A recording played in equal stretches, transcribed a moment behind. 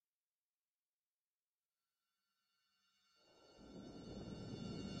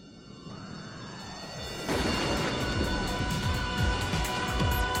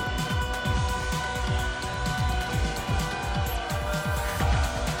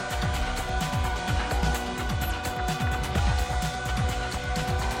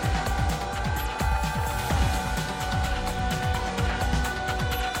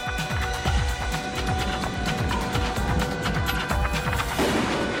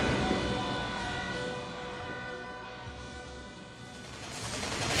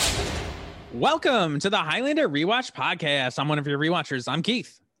Welcome to the Highlander Rewatch Podcast. I'm one of your rewatchers. I'm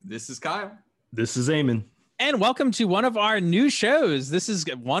Keith. This is Kyle. This is Eamon. And welcome to one of our new shows. This is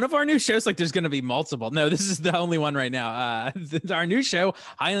one of our new shows. Like there's going to be multiple. No, this is the only one right now. Our new show,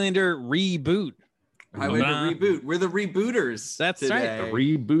 Highlander Reboot. Highlander Reboot. We're the rebooters. That's today. right. The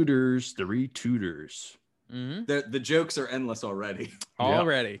rebooters, the retutors. The jokes are endless already.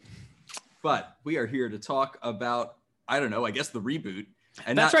 Already. But we are here to talk about, I don't know, I guess the reboot.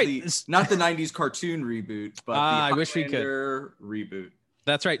 And That's not right. not the 90s cartoon reboot, but the I wish we could. Highlander reboot.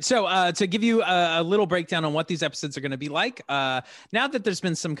 That's right. So to give you a little breakdown on what these episodes are going to be like, now that there's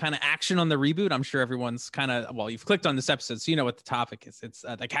been some kind of action on the reboot, I'm sure everyone's kind of, well, you've clicked on this episode, so you know what the topic is. It's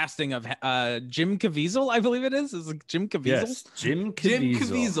the casting of Jim Caviezel, I believe it is. Is it Jim Caviezel? Yes, Jim Caviezel. Jim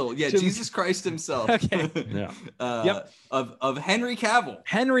Caviezel. Yeah, Jesus Christ himself. Okay. Yeah. Of Henry Cavill.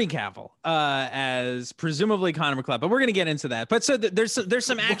 Henry Cavill as presumably Connor McLeod, but we're going to get into that. But so there's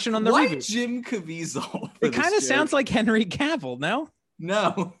some action on the Why reboot. Jim Caviezel? It kind of sounds like Henry Cavill, no?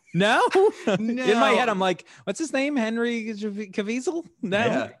 No. No? No. In my head, I'm like, what's his name? Henry Caviezel? No.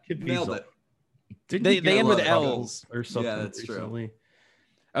 Yeah, Caviezel. nailed it. Didn't They he get end a with lot of trouble L's. or something. Yeah, that's true. recently?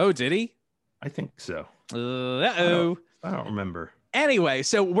 Oh, did he? I think so. Uh-oh. I don't remember. Anyway,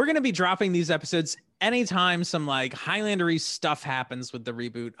 so we're going to be dropping these episodes anytime some like Highlandery stuff happens with the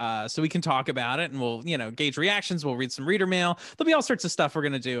reboot, so we can talk about it and we'll, gauge reactions. We'll read some reader mail. There'll be all sorts of stuff we're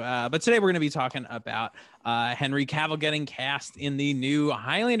going to do. But today we're going to be talking about Henry Cavill getting cast in the new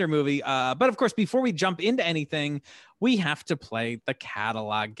Highlander movie. But of course, before we jump into anything, we have to play the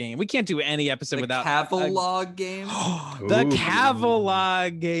catalog game. We can't do any episode The without Cavill game. the Ooh.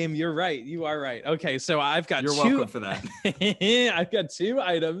 Cavill game. You're right. You are right. Okay, so I've got You're two. welcome for that. I've got two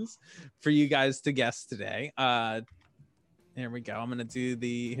items for you guys to guess today. There we go. I'm gonna do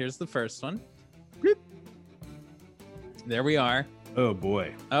here's the first one. Bloop. There we are. Oh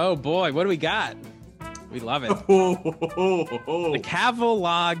boy. Oh boy, what do we got? We love it. The The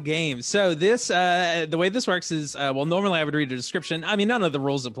Cavill game. So this, the way this works is, normally I would read a description. I mean, none of the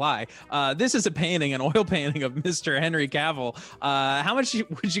rules apply. This is a painting, an oil painting of Mr. Henry Cavill. How much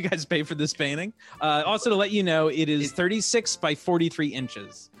would you guys pay for this painting? Also, to let you know, it is 36 by 43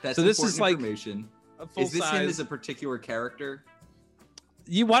 inches. That's so this important is like information. a full Is this size. him as a particular character?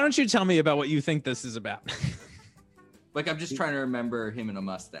 Why don't you tell me about what you think this is about? Like, I'm just trying to remember him in a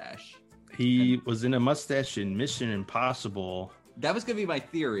mustache. He was in a mustache in Mission Impossible. That was gonna be my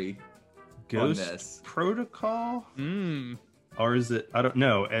theory. Ghost this. Protocol? Or is it? I don't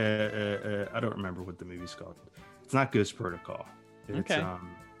know. I don't remember what the movie's called. It's not Ghost Protocol. It's, Okay.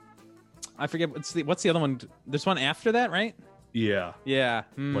 I forget what's the other one. There's one after that, right? Yeah. Yeah.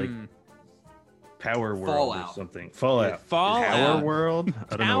 Like Power World Fallout. or something. Fallout. Fallout. Power World?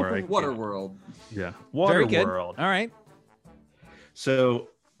 I don't know where I Waterworld. Yeah. Very good. Waterworld. All right. So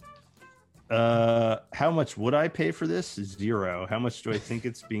how much would I pay for this? 0. How much do I think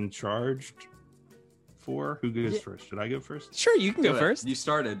it's being charged for? Who goes first? Should I go first? Sure, you can go Do it. first. You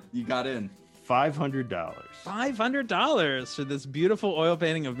started. You got in. $500. $500 for this beautiful oil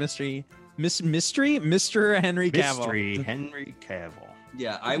painting of Mr. Henry Cavill. Mystery Henry Cavill.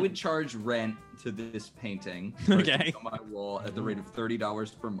 Yeah, I would charge rent to this painting. For it to Okay. be on my wall at the rate of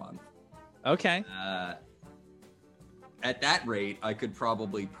 $30 per month. Okay. At that rate, I could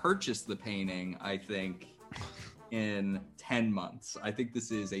probably purchase the painting, I think, in 10 months. I think this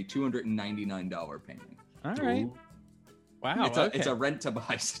is a $299 painting. All right. Ooh. Wow. It's a rent to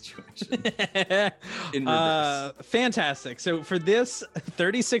buy situation. okay. in reverse. Fantastic. So for this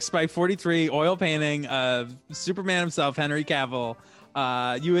 36 by 43 oil painting of Superman himself, Henry Cavill,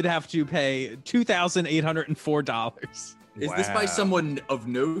 you would have to pay $2,804. Is this by Wow. someone of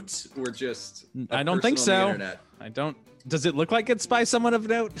note or just a I don't think person on the so. internet? I don't. Does it look like it's by someone of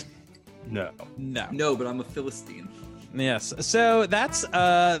note? No. No. No, but I'm a Philistine. Yes. So that's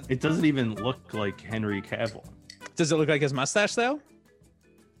It doesn't even look like Henry Cavill. does it look like his mustache though?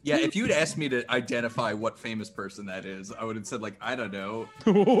 Yeah, if you'd asked me to identify what famous person that is, I would have said, like, I don't know, a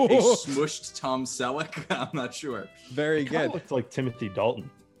smushed Tom Selleck. I'm not sure. Very Kind of good. looks like Timothy Dalton.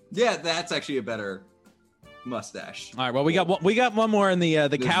 Yeah, that's actually a better mustache. All right. Well, we got one more in the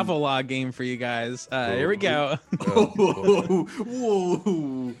Cavill game for you guys. Here we go. Whoa,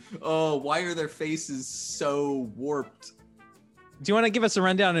 whoa. Oh, why are their faces so warped? Do you want to give us a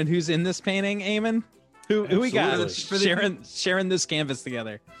rundown on who's in this painting, Eamon? Who we got Absolutely. sharing this canvas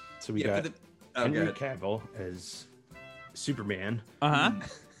together? So we Yeah, got oh, Henry good. Cavill as Superman, Uh huh.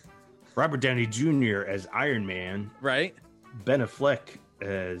 Robert Downey Jr. as Iron Man, Right. Ben Affleck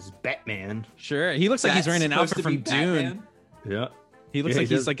as Batman. Sure. He looks like he's That's wearing an supposed outfit to be from Dune. Batman? Yeah. He looks Yeah, like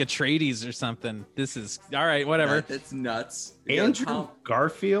he he's does. like Atreides or something. This is all right. Whatever. That's nuts. You got Andrew Tom-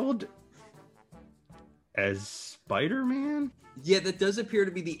 Garfield as Spider-Man? Yeah, that does appear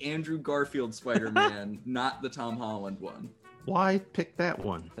to be the Andrew Garfield Spider-Man, not the Tom Holland one. Why pick that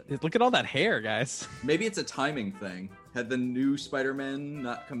one? Look at all that hair, guys. Maybe it's a timing thing. Had the new Spider-Man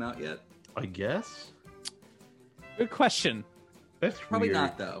not come out yet? I guess. Good question. That's Probably weird.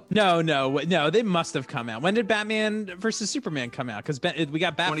 not, though. No, they must have come out. When did Batman versus Superman come out? Because we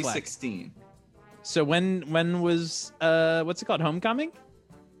got Batfleck. 2016. So when was what's it called? Homecoming?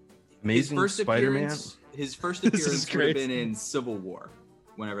 Amazing Spider-Man. His first This is appearance would great. have been in Civil War,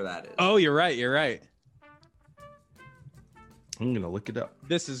 whenever that is. Oh, you're right. I'm gonna look it up.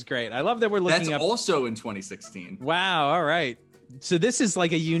 This is great. I love that we're looking That's up. also in 2016. Wow. All right. So this is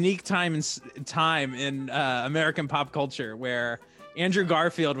like a unique time in American pop culture where Andrew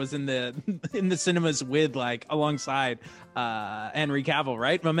Garfield was in the cinemas with alongside Henry Cavill,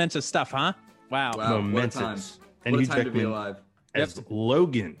 right? Momentous stuff, huh? Wow. Momentous. What a time. And What a Hugh time to be Jackman alive. as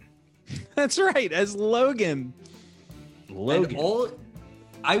Logan. That's right, as Logan. Logan.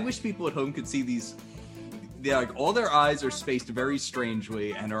 I wish people at home could see these. All their eyes are spaced very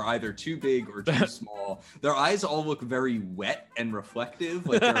strangely and are either too big or too small. Their eyes all look very wet and reflective,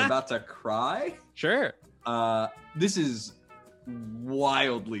 like they're about to cry. Sure. This is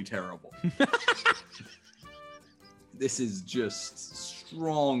wildly terrible. This is just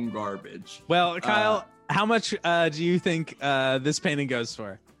strong garbage. Well, Kyle, how much do you think this painting goes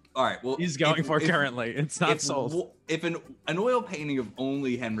for? All right, well, He's going for currently. It's not sold. If an oil painting of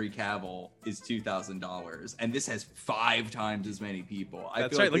only Henry Cavill is $2,000, and this has 5 times as many people,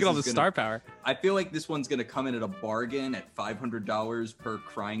 That's right. Look at all the star power. I feel like this one's gonna come in at a bargain at $500 per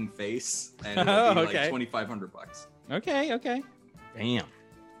crying face, and it'll be Okay. like $2,500. Okay. Damn.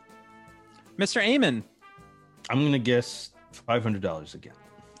 Mr. Eamon. I'm gonna guess $500 again.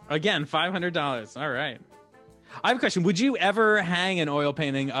 Again, $500. All right. I have a question. Would you ever hang an oil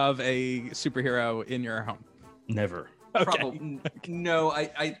painting of a superhero in your home? Never. Okay. Probably no.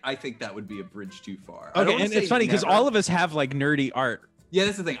 I think that would be a bridge too far. I don't Okay, wanna and it's say funny because never. all of us have like nerdy art. Yeah,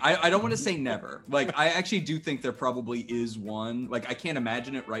 that's the thing. I don't want to say never. Like, I actually do think there probably is one. Like, I can't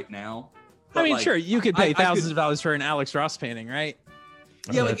imagine it right now. I but, mean, like, sure, you could pay I could- thousands of dollars for an Alex Ross painting, right?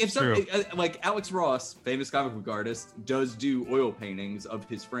 Yeah, Oh, like that's if true. like Alex Ross, famous comic book artist, does do oil paintings of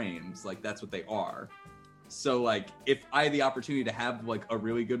his frames. Like, that's what they are. So, like, if I had the opportunity to have like a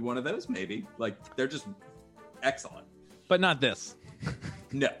really good one of those, maybe like they're just excellent. But not this.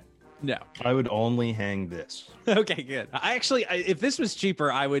 No, No. I would only hang this. Okay, good. If this was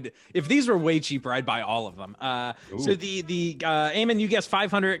cheaper, if these were way cheaper, I'd buy all of them. So Ooh. the Eamon, you guess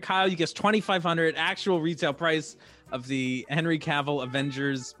 500. Kyle, you guess 2,500. Actual retail price of the Henry Cavill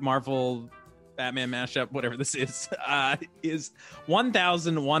Avengers Marvel Batman mashup, whatever this is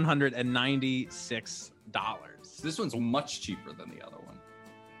 $1,196. so this one's much cheaper than the other one.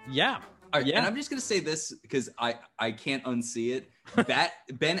 Yeah. All right, Yeah. and I'm just gonna say this because I can't unsee it.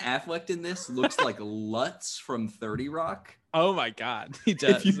 Ben Affleck in this looks like Lutz from 30 Rock. Oh my God, he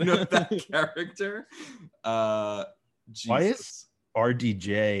does. If you know that character. Jesus. Why is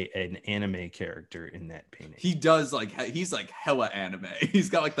RDJ an anime character in that painting? He does he's like hella anime. He's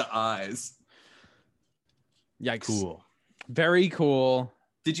got like the eyes. Yikes! Cool. Very cool.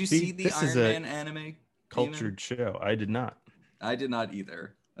 Did you See, see the this is Iron Man anime? Cultured show. I did not. I did not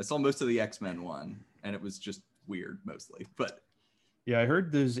either. I saw most of the X-Men one, and it was just weird mostly, but Yeah, I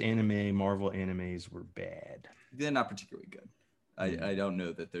heard those Marvel animes were bad. they're not particularly good. I don't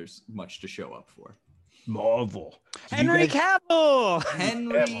know that there's much to show up for. Marvel. Do you Henry guys- Cavill.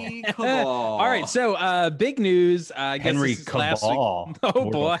 Henry Cavill. All right, so big news. I guess Henry this is last week. Cavill. Oh,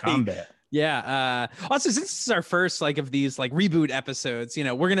 Mortal boy. Kombat. Yeah. Also, since this is our first of these reboot episodes,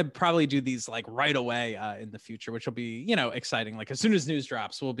 we're gonna probably do these right away in the future, which will be exciting. Like as soon as news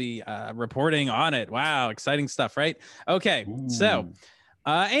drops, we'll be reporting on it. Wow, exciting stuff, right? Okay, so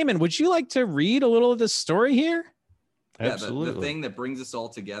Eamon, would you like to read a little of this story here? Yeah, Absolutely. the thing that brings us all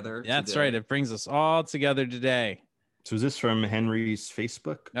together. That's today. right. It brings us all together today. So is this from Henry's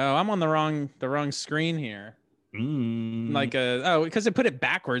Facebook? Oh, I'm on the wrong screen here. Because it put it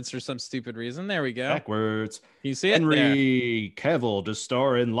backwards for some stupid reason. There we go. Backwards. You see it? There. Henry Cavill to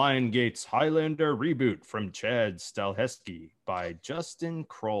star in Lionsgate's Highlander reboot from Chad Stahelski by Justin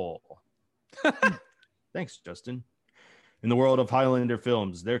Kroll. Thanks, Justin. In the world of Highlander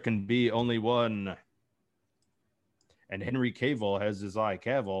films, there can be only one. And Henry Cavill has his eye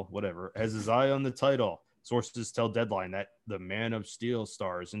on the title. Sources tell Deadline that the Man of Steel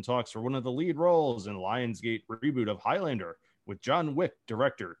stars in talks for one of the lead roles in Lionsgate reboot of Highlander with John Wick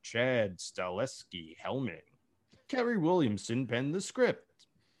director Chad Stahelski helming. Kerry Williamson penned the script.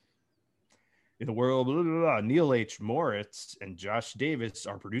 In the world, blah, blah, blah, Neil H. Moritz and Josh Davis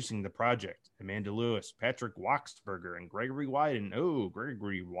are producing the project. Amanda Lewis, Patrick Wachsberger, and Gregory Wyden. Oh,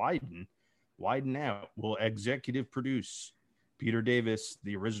 Gregory Wyden out will executive produce. Peter Davis,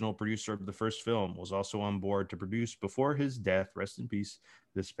 the original producer of the first film, was also on board to produce before his death, rest in peace,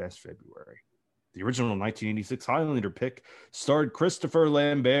 this past February. The original 1986 Highlander pick starred Christopher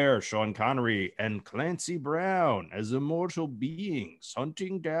Lambert, Sean Connery, and Clancy Brown as immortal beings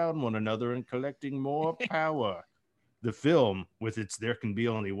hunting down one another and collecting more power. The film, with its "there can be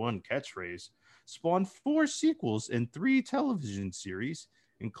only one" catchphrase, spawned 4 sequels and 3 television series,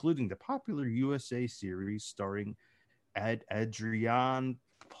 including the popular USA series starring Adrian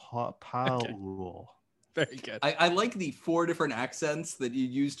Paul. Very good. I like the 4 different accents that you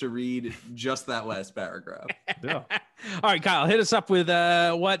used to read just that last paragraph. Yeah. All right, Kyle, hit us up with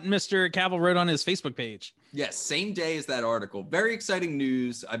what Mr. Cavill wrote on his Facebook page. Yes, same day as that article. Very exciting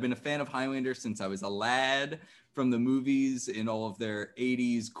news. I've been a fan of Highlander since I was a lad, from the movies in all of their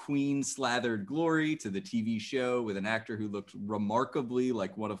 80s Queen slathered glory to the TV show with an actor who looked remarkably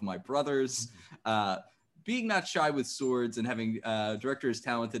like one of my brothers. Being not shy with swords and having a director as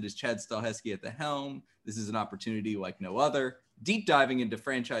talented as Chad Stahelski at the helm, this is an opportunity like no other. Deep diving into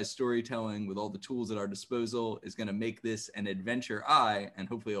franchise storytelling with all the tools at our disposal is going to make this an adventure I, and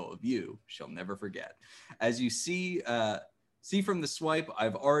hopefully all of you, shall never forget. As you see from the swipe,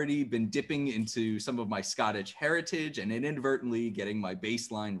 I've already been dipping into some of my Scottish heritage and inadvertently getting my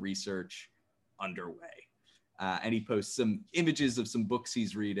baseline research underway. And he posts some images of some books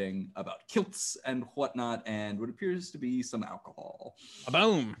he's reading about kilts and whatnot, and what appears to be some alcohol.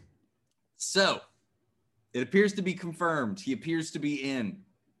 Boom. So it appears to be confirmed. He appears to be in.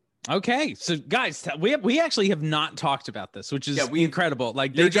 Okay, so guys, we actually have not talked about this, which is incredible.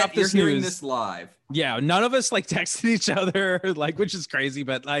 Like they dropped this you're news. hearing this live. Yeah, none of us like texted each other, like, which is crazy,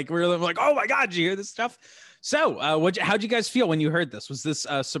 but like we're like, oh my god, did you hear this stuff? So, how'd you guys feel when you heard this? Was this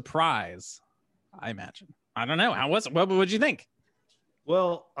a surprise? I imagine. I don't know. How was it? What did you think?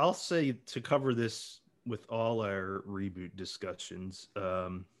 Well, I'll say, to cover this with all our reboot discussions,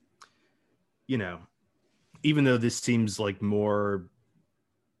 even though this seems like more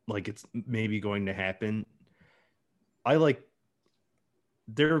like it's maybe going to happen,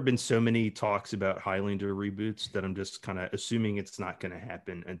 there have been so many talks about Highlander reboots that I'm just kind of assuming it's not going to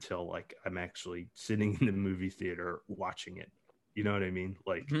happen until like I'm actually sitting in the movie theater watching it. You know what I mean?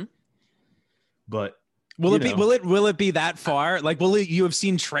 Like, but will it be that far? Like, you have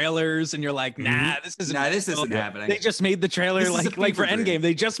seen trailers and you're like, nah, this isn't happening. They just made the trailer like for Endgame.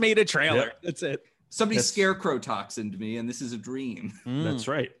 They just made a trailer. Yep. That's it. Somebody scarecrow toxined me, and this is a dream. That's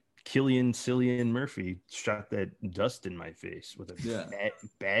right. Cillian Murphy shot that dust in my face with a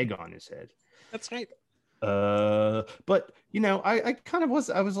bag on his head. That's right. But I kind of was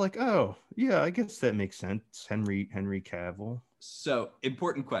like, oh yeah, I guess that makes sense. Henry Cavill. So,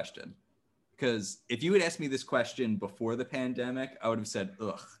 important question. Because if you had asked me this question before the pandemic, I would have said,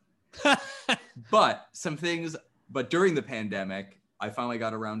 ugh. But during the pandemic, I finally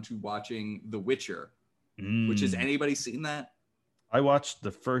got around to watching The Witcher, which has anybody seen that? I watched the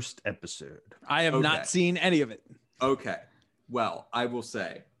first episode. I have not seen any of it. Okay. Well, I will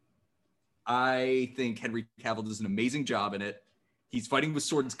say, I think Henry Cavill does an amazing job in it. He's fighting with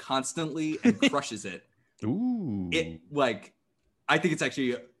swords constantly and crushes it. Ooh.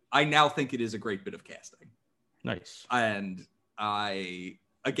 I now think it is a great bit of casting. Nice. And I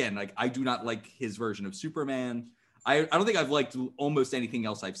do not like his version of Superman. I don't think I've liked almost anything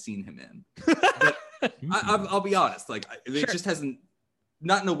else I've seen him in. But I'll be honest. Like, it just hasn't,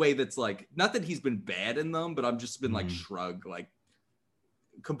 not in a way that's like, not that he's been bad in them, but I've just been like shrug, like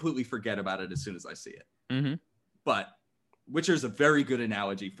completely forget about it as soon as I see it. Mm-hmm. But Witcher's a very good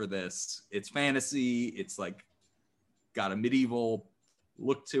analogy for this. It's fantasy. It's like got a medieval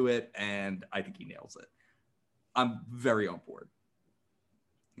look to it, and I think he nails it. I'm very on board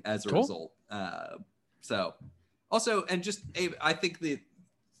as a result. So also, and just I think that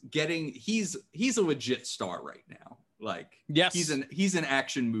he's a legit star right now. Like, yes, he's an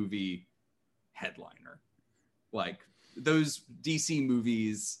action movie headliner. Like, those DC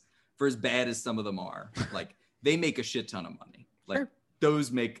movies, for as bad as some of them are, like, they make a shit ton of money. Like,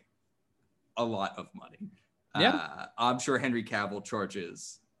 those make a lot of money. Yeah, I'm sure Henry Cavill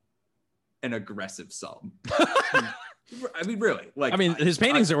charges an aggressive sum. I mean, really. Like, his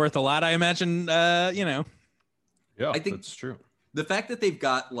paintings are worth a lot, I imagine. Yeah, I think that's true. The fact that they've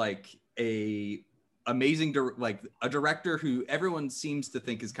got like a director who everyone seems to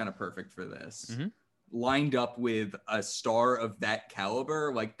think is kind of perfect for this, lined up with a star of that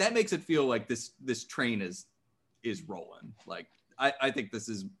caliber, like that makes it feel like this train is rolling. Like, I think this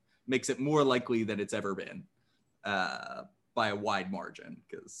is makes it more likely than it's ever been by a wide margin,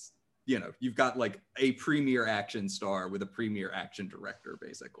 because you've got like a premier action star with a premier action director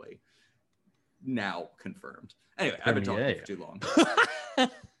basically now confirmed. Anyway, I've been talking for too long.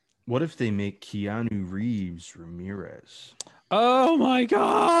 What if they make Keanu Reeves Ramirez? Oh my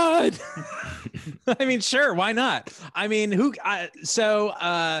God. I mean, sure, why not? I mean, I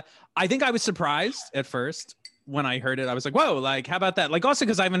think I was surprised at first when I heard it. I was like, whoa, like, how about that? Like, also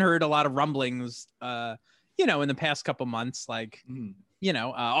because I haven't heard a lot of rumblings, in the past couple months, like,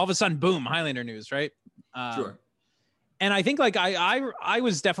 all of a sudden, boom, Highlander news, right? Sure. And I think like I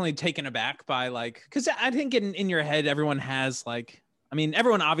was definitely taken aback by like, because I think in your head, everyone has like, I mean,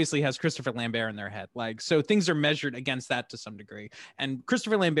 everyone obviously has Christopher Lambert in their head. Like, so things are measured against that to some degree. And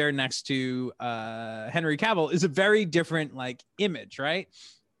Christopher Lambert next to Henry Cavill is a very different like image, right?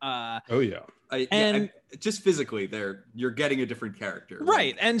 Oh yeah. Just physically you're getting a different character.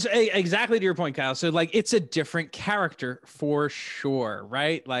 Right. And exactly to your point, Kyle. So like, it's a different character for sure.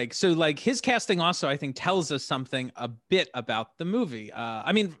 Right. Like, so like his casting also, I think, tells us something a bit about the movie.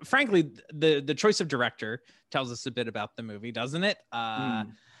 I mean, frankly, the choice of director tells us a bit about the movie, doesn't it?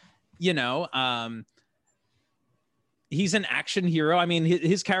 He's an action hero. I mean,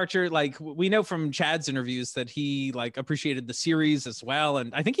 his character, like we know from Chad's interviews that he like appreciated the series as well.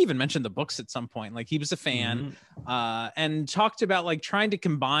 And I think he even mentioned the books at some point, like he was a fan, and talked about like trying to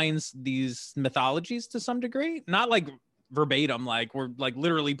combine these mythologies to some degree, not like verbatim, like we're like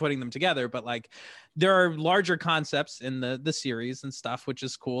literally putting them together, but like there are larger concepts in the series and stuff, which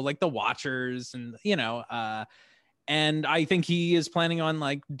is cool. Like the Watchers and, and I think he is planning on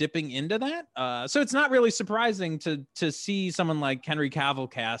like dipping into that. So it's not really surprising to see someone like Henry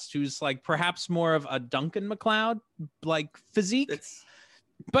Cavill cast, who's like perhaps more of a Duncan MacLeod like physique.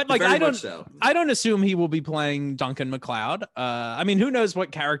 But like I don't assume he will be playing Duncan MacLeod. I mean, who knows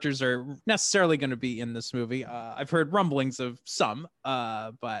what characters are necessarily going to be in this movie? I've heard rumblings of some,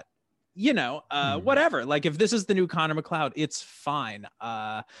 but whatever. Like if this is the new Connor MacLeod, it's fine.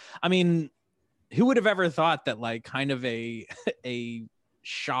 I mean, who would have ever thought that like kind of a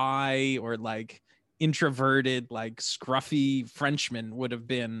shy or like introverted, like scruffy Frenchman would have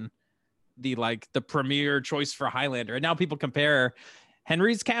been the premier choice for Highlander. And now people compare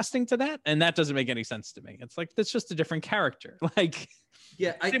Henry's casting to that, and that doesn't make any sense to me. It's like, that's just a different character. Like,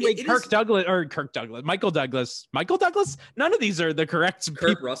 yeah, Michael Douglas. None of these are the correct.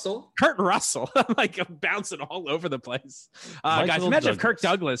 Kurt Russell. I'm like bouncing all over the place. Guys, imagine if Kirk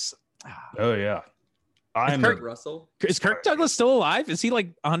Douglas. Oh yeah, Kurt Russell. Is Kirk Douglas still alive? Is he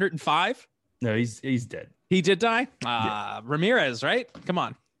like 105? No, he's dead. He did die. Yeah. Ramirez, right? Come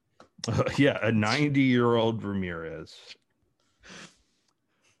on. Yeah, a 90-year-old Ramirez.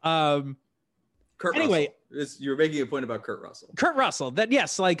 Kurt anyway, Russell. You're making a point about Kurt Russell. Kurt Russell. That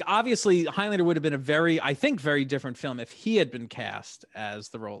yes, like obviously Highlander would have been a very different film if he had been cast as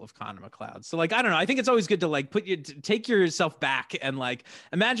the role of Connor MacLeod. So like I don't know. I think it's always good to like take yourself back and like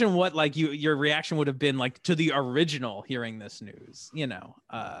imagine what like your reaction would have been like to the original hearing this news.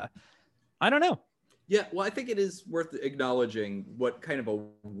 I don't know. Yeah, well, I think it is worth acknowledging what kind of a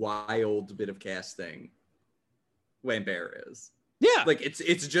wild bit of casting Lambert is. Yeah, like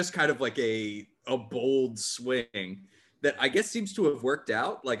it's just kind of like a bold swing that I guess seems to have worked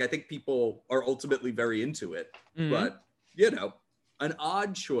out. Like I think people are ultimately very into it, but an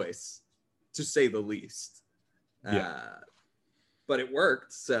odd choice to say the least. But it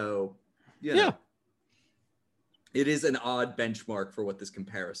worked, so it is an odd benchmark for what this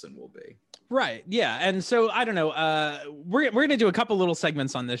comparison will be. Right. Yeah. And so I don't know. We're going to do a couple little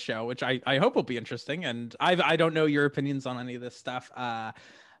segments on this show, which I hope will be interesting. And I don't know your opinions on any of this stuff.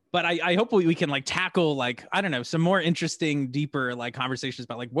 But I hope we can like tackle like, I don't know, some more interesting, deeper like conversations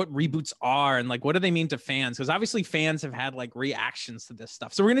about like what reboots are and like what do they mean to fans? Because obviously fans have had like reactions to this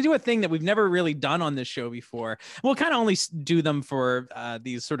stuff. So we're going to do a thing that we've never really done on this show before. We'll kind of only do them for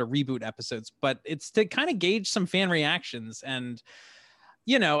these sort of reboot episodes, but it's to kind of gauge some fan reactions. And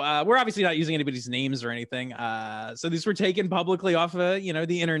we're obviously not using anybody's names or anything. So these were taken publicly off of,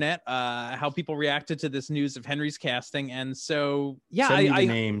 the internet, how people reacted to this news of Henry's casting. And so, yeah, Send me the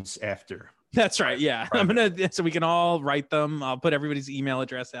names after. That's right. Yeah. So we can all write them. I'll put everybody's email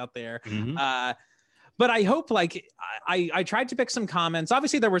address out there. But I hope like I tried to pick some comments.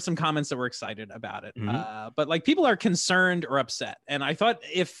 Obviously, there were some comments that were excited about it, but like people are concerned or upset. And I thought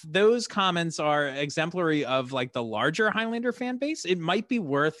if those comments are exemplary of like the larger Highlander fan base, it might be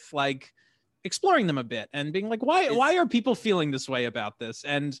worth like exploring them a bit and being like, why are people feeling this way about this?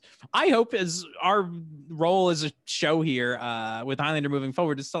 And I hope as our role as a show here with Highlander moving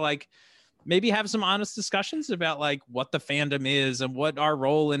forward is to like maybe have some honest discussions about like what the fandom is and what our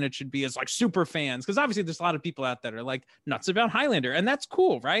role in it should be as like super fans. Because obviously there's a lot of people out there that are like nuts about Highlander, and that's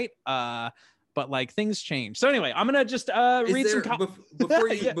cool, right? But like things change. So anyway, I'm gonna just read some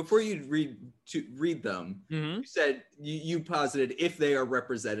before you read them. You said you posited if they are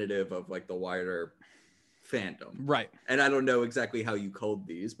representative of like the wider fandom, right? And I don't know exactly how you code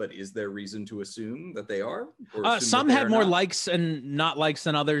these, but is there reason to assume that they are? Or some have more likes and not likes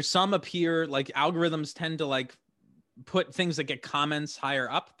than others. Some appear like algorithms tend to like put things that get comments higher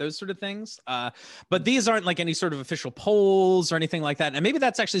up, those sort of things. But these aren't like any sort of official polls or anything like that. And maybe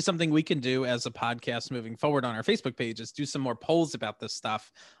that's actually something we can do as a podcast moving forward on our Facebook page, is do some more polls about this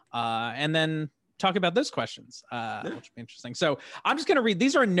stuff, and then talk about those questions, which would be interesting. So I'm just going to read.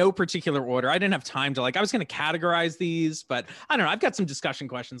 These are in no particular order. I didn't have time to like, I was going to categorize these, but I don't know. I've got some discussion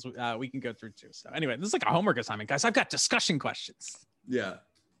questions we can go through too. So anyway, this is like a homework assignment, guys. I've got discussion questions. Yeah.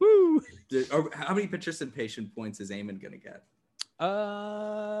 Woo. How many participation points is Eamon going to get? 0.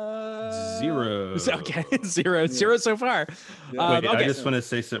 Okay, zero so far. Yeah. Wait, okay. I just want to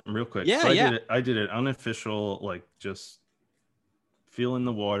say something real quick. Yeah, so I did an unofficial, like, just feel in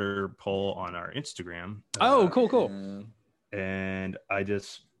the water poll on our Instagram. Oh, cool. And I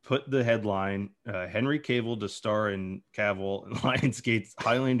just put the headline: Henry Cavill to star in Cavill and Lionsgate's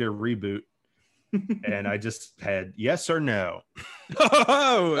Highlander reboot. And I just had yes or no.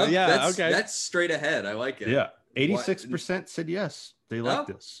 Oh, yeah. Okay. That's straight ahead. I like it. Yeah. 86% said yes. They like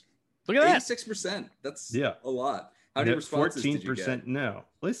this. Look at that. 86%. That's a lot. How many responses 14% did you get? No.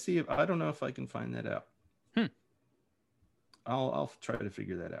 Let's see if I don't know if I can find that out. I'll try to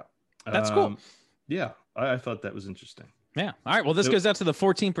figure that out. That's cool. Yeah, I thought that was interesting. Yeah. All right. Well, this goes out to the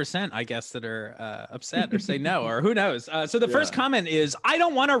 14%, I guess, that are upset or say no, or who knows. So the first comment is, I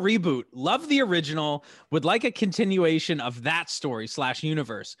don't want a reboot. Love the original. Would like a continuation of that story /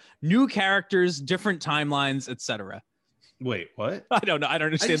 universe. New characters, different timelines, etc. Wait, what? I don't know. I don't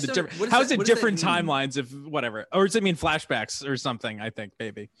understand the difference. How is it different timelines if whatever? Or does it mean flashbacks or something? I think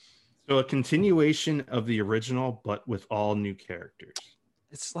maybe. So a continuation of the original, but with all new characters.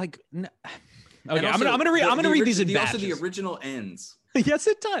 It's like... Okay, I'm gonna read these in batches. Also, the original ends. Yes,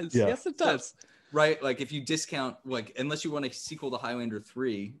 it does. Yeah. Yes, it does. Right, like if you discount, like unless you want a sequel to Highlander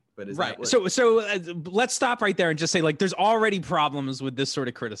 3, but is right. That what... So let's stop right there and just say like there's already problems with this sort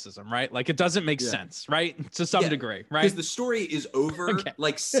of criticism, right? Like it doesn't make sense, right? To some degree, right? Because the story is over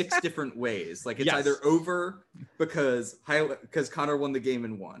like 6 different ways. Like it's either over because Connor won the game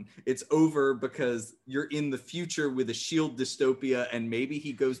and won. It's over because you're in the future with a shield dystopia and maybe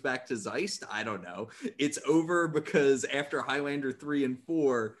he goes back to Zeist. I don't know. It's over because after Highlander 3 and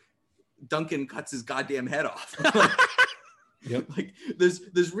 4, Duncan cuts his goddamn head off. Like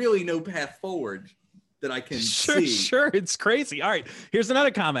there's really no path forward that I can see. Sure, it's crazy. All right, here's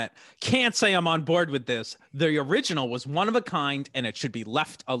another comment. Can't say I'm on board with this. The original was one of a kind, and it should be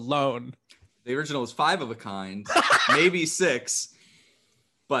left alone. The original was 5 of a kind, maybe 6.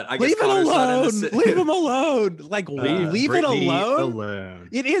 But I guess leave Connor's it alone. Not in the leave him alone. Like leave it alone.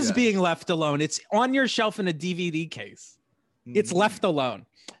 It is being left alone. It's on your shelf in a DVD case. It's left alone.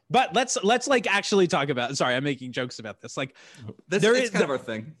 But let's like actually talk about. Sorry, I'm making jokes about this. Like, it's kind of our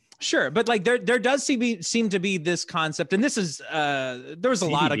thing. Sure, but like there does seem to be this concept, and this is there was a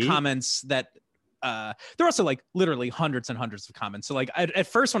lot of comments that there are also like literally hundreds and hundreds of comments. So like at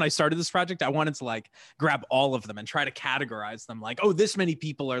first when I started this project, I wanted to like grab all of them and try to categorize them. Like, oh, this many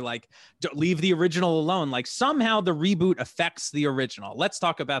people are like, don't leave the original alone. Like somehow the reboot affects the original. Let's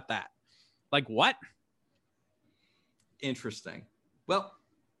talk about that. Like what? Interesting. Well,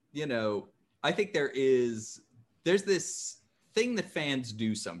 you know, I think there's this thing that fans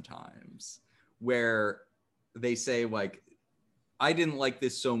do sometimes where they say like, I didn't like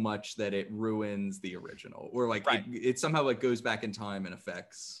this so much that it ruins the original, or like it somehow like goes back in time and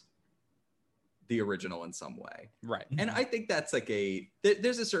affects the original in some way. Right. And I think that's like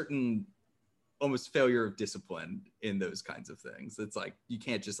there's a certain almost failure of discipline in those kinds of things. It's like, you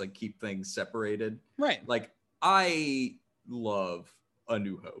can't just like keep things separated. Right. Like I love A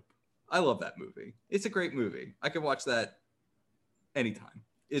New Hope. I love that movie. It's a great movie. I could watch that anytime.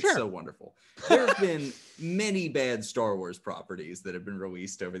 It's so wonderful. There have been many bad Star Wars properties that have been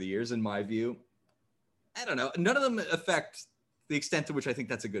released over the years, in my view. I don't know. None of them affect the extent to which I think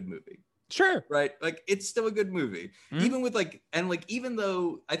that's a good movie. Sure. Right? Like, it's still a good movie. Mm-hmm. Even with like, and like, even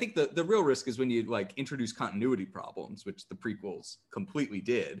though I think the real risk is when you like introduce continuity problems, which the prequels completely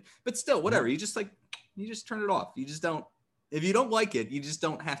did. But still, whatever. You just turn it off. You just don't. If you don't like it, you just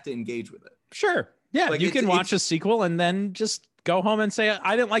don't have to engage with it. Sure. Yeah, like you can watch a sequel and then just go home and say,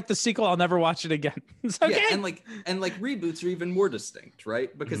 I didn't like the sequel, I'll never watch it again. It's okay. Yeah, and like reboots are even more distinct,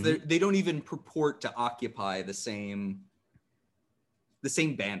 right? Because they don't even purport to occupy the same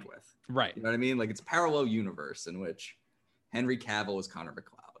bandwidth. Right. You know what I mean? Like, it's a parallel universe in which Henry Cavill is Connor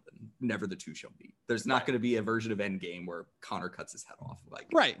McLeod, and never the two shall meet. There's not going to be a version of Endgame where Connor cuts his head off, like,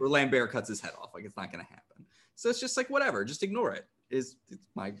 right, or Lambert cuts his head off. Like, it's not going to happen. So it's just like, whatever, just ignore it. It's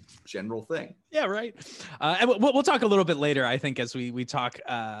my general thing. Yeah, right. And we'll talk a little bit later, I think, as we talk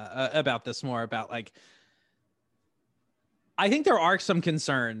about this more, about like, I think there are some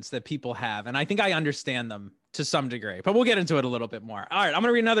concerns that people have, and I think I understand them to some degree, but we'll get into it a little bit more. All right, I'm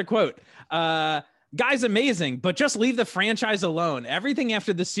gonna read another quote. Guy's amazing, but just leave the franchise alone. Everything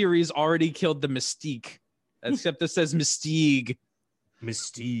after the series already killed the mystique, except this says Mystique.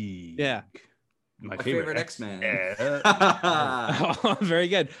 Mystique. Yeah. My favorite X-Men. Oh, very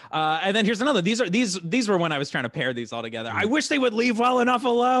good. And then here's another. These were when I was trying to pair these all together. I wish they would leave well enough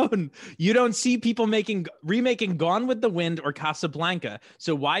alone. You don't see people remaking Gone with the Wind or Casablanca.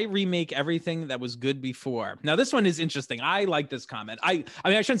 So why remake everything that was good before? Now this one is interesting. I like this comment. I mean,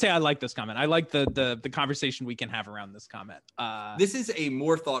 I shouldn't say I like this comment. I like the conversation we can have around this comment. This is a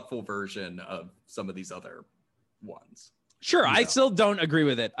more thoughtful version of some of these other ones. Sure, Yeah. I still don't agree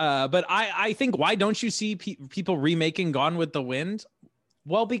with it. But I think, why don't you see people remaking Gone with the Wind?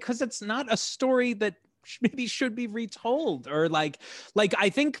 Well, because it's not a story that maybe should be retold, or like I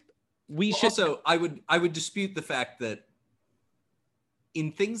think we should. Also, I would dispute the fact that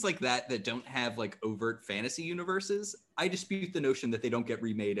in things like that don't have like overt fantasy universes, I dispute the notion that they don't get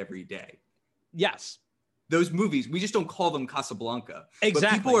remade every day. Yes. Those movies, we just don't call them Casablanca.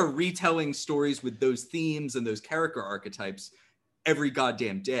 Exactly. But people are retelling stories with those themes and those character archetypes every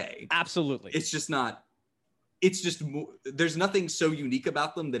goddamn day. Absolutely. It's just there's nothing so unique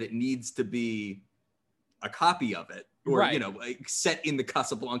about them that it needs to be a copy of it, or right. you know, like set in the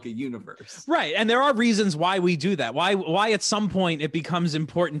Casablanca universe. Right. And there are reasons why we do that. Why at some point it becomes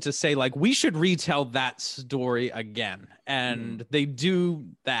important to say, like, we should retell that story again. And they do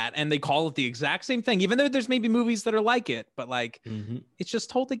that, and they call it the exact same thing, even though there's maybe movies that are like it, but like it's just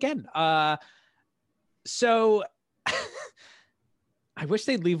told again. So I wish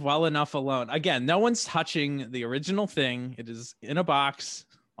they'd leave well enough alone. Again, no one's touching the original thing. It is in a box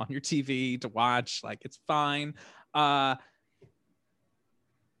on your TV to watch. Like, it's fine.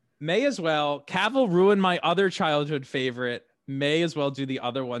 May as well. Cavill ruined my other childhood favorite. May as well do the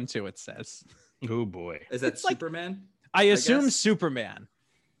other one too, it says. Oh boy. Is that It's like, Superman? I assume guess? Superman.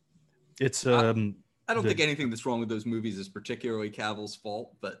 It's I don't think anything that's wrong with those movies is particularly Cavill's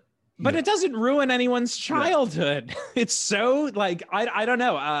fault, but It doesn't ruin anyone's childhood. Yeah. It's so like, I don't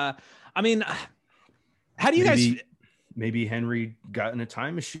know. I mean, how do you guys? Maybe Henry got in a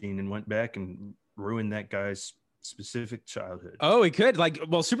time machine and went back and ruined that guy's specific childhood. Oh, he could. Like,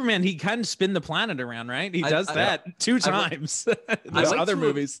 well, Superman, he can spin the planet around, right? He does that 2 times. There's other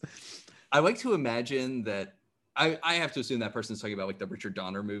movies. I like to imagine that. I have to assume that person's talking about like the Richard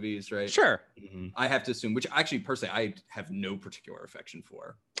Donner movies, right? Sure. I have to assume, which actually personally I have no particular affection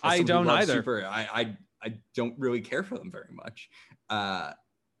for. I don't either. I don't really care for them very much,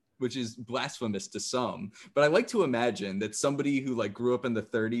 which is blasphemous to some. But I like to imagine that somebody who like grew up in the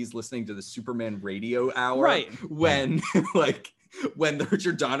 30s listening to the Superman radio hour, right, when like when the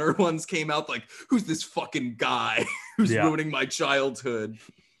Richard Donner ones came out, like, who's this fucking guy who's ruining my childhood?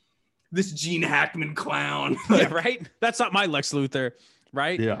 This Gene Hackman clown. Yeah, right? That's not my Lex Luthor,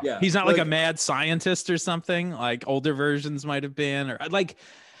 right? Yeah. He's not like a mad scientist or something, like older versions might have been, or like,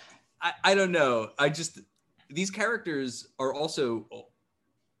 I don't know. These characters are also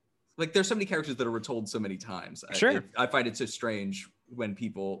like, there's so many characters that are retold so many times. Sure. I find it so strange when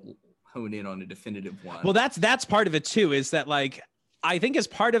people hone in on a definitive one. Well, that's part of it too, is that like, I think as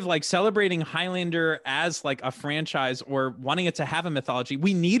part of like celebrating Highlander as like a franchise or wanting it to have a mythology,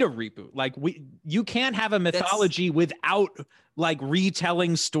 we need a reboot. Like, you can't have a mythology without like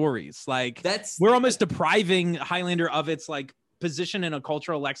retelling stories. Like, we're almost depriving Highlander of its like position in a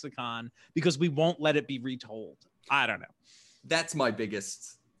cultural lexicon because we won't let it be retold. I don't know. That's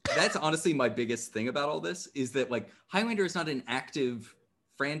honestly my biggest thing about all this, is that like Highlander is not an active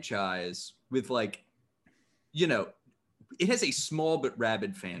franchise with like, you know, it has a small but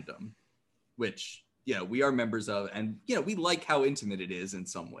rabid fandom, which, you know, we are members of, and, you know, we like how intimate it is in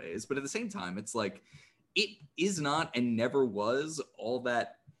some ways, but at the same time, it's like, it is not and never was all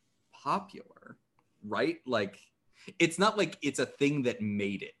that popular, right? Like, it's not like it's a thing that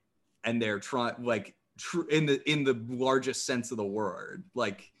made it and they're trying, like, in the largest sense of the word,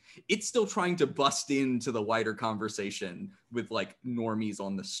 like, it's still trying to bust into the wider conversation with like normies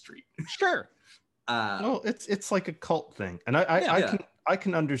on the street. Sure. Well, it's like a cult thing, and I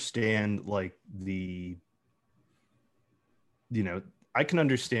can understand like I can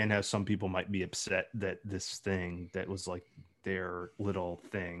understand how some people might be upset that this thing that was like their little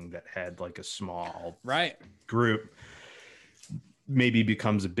thing that had like a small group maybe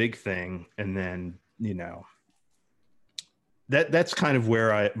becomes a big thing, and then that's kind of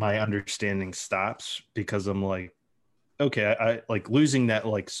where my understanding stops, because I'm like, okay, I like losing that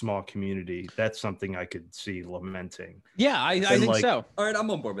like small community. That's something I could see lamenting. Yeah, I think like, so. All right, I'm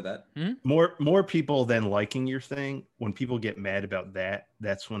on board with that. More people than liking your thing. When people get mad about that,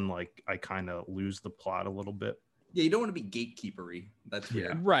 that's when like I kind of lose the plot a little bit. Yeah, you don't want to be gatekeepery. That's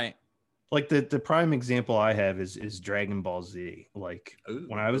weird. Right. Like the prime example I have is Dragon Ball Z. Like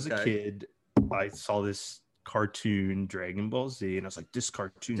when I was a kid, I saw this cartoon Dragon Ball Z, and I was like, this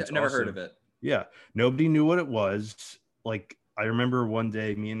cartoon's never awesome. heard of it. Yeah, nobody knew what it was. Like I remember one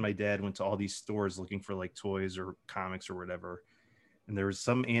day, me and my dad went to all these stores looking for like toys or comics or whatever, and there was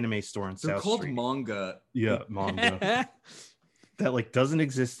some anime store in South They're Street. called manga. Yeah, manga. That like doesn't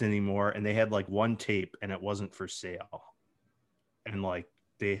exist anymore, and they had like one tape, and it wasn't for sale, and like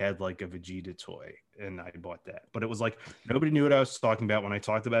they had like a Vegeta toy, and I bought that. But it was like nobody knew what I was talking about. When I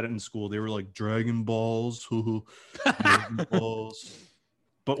talked about it in school, they were like Dragon Balls, Dragon Balls.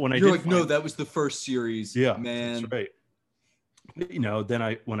 But when no, that was the first series. Yeah, man, that's right.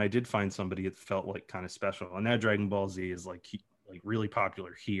 Then when I did find somebody, it felt like kind of special. And now Dragon Ball Z is like really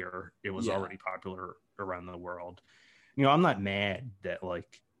popular here. It was already popular around the world. I'm not mad that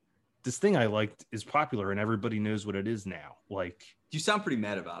like this thing I liked is popular and everybody knows what it is now. Like, you sound pretty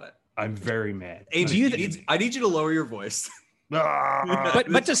mad about it. I'm very mad. Amy, I need you to lower your voice.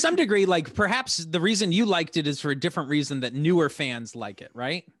 but to some degree, like perhaps the reason you liked it is for a different reason that newer fans like it,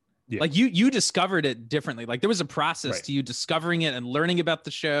 right? Yeah. Like you discovered it differently. Like there was a process to you discovering it and learning about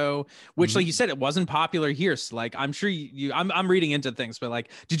the show, which like you said, it wasn't popular here. So like, I'm sure I'm reading into things, but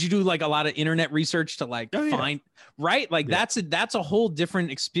like, did you do like a lot of internet research to like find, right? Like that's a whole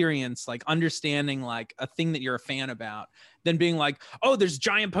different experience, like understanding like a thing that you're a fan about than being like, oh, there's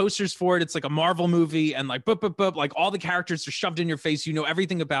giant posters for it. It's like a Marvel movie and like, boop, like all the characters are shoved in your face. You know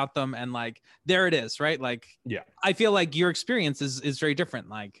everything about them. And like, there it is, right? Like, I feel like your experience is very different.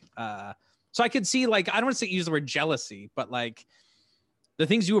 Like, so I could see like, I don't want to use the word jealousy, but like the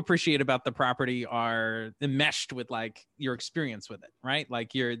things you appreciate about the property are enmeshed with like your experience with it, right?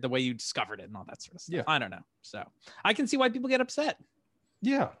 Like the way you discovered it and all that sort of stuff. Yeah. I don't know. So I can see why people get upset.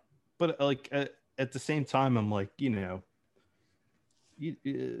 Yeah. But like at the same time, I'm like,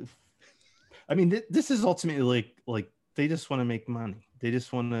 I mean, this is ultimately like they just want to make money. They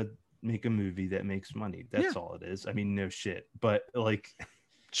just want to make a movie that makes money. That's all it is. I mean, no shit. But like,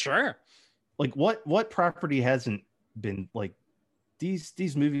 sure. Like what property hasn't been like these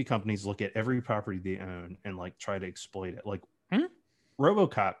movie companies look at every property they own and like try to exploit it. Like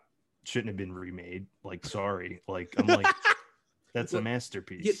RoboCop shouldn't have been remade. Like, sorry. Like, I'm like, that's a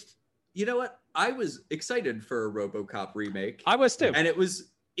masterpiece. You know what? I was excited for a RoboCop remake. I was too. And it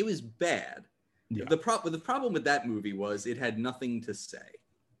was bad. Yeah. The problem with that movie was it had nothing to say.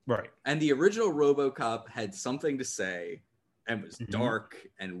 Right. And the original RoboCop had something to say and was dark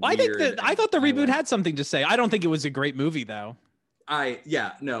and weird. I thought the reboot had something to say. I don't think it was a great movie though.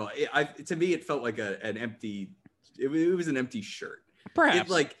 To me it felt like an empty. It was an empty shirt.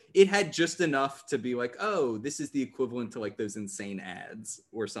 Perhaps it had just enough to be like, oh, this is the equivalent to like those insane ads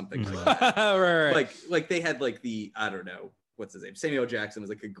or something like that. right. Like they had like the, I don't know, what's his name? Samuel Jackson was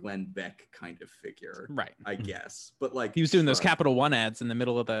like a Glenn Beck kind of figure, right? I guess, but like he was doing those Capital One ads in the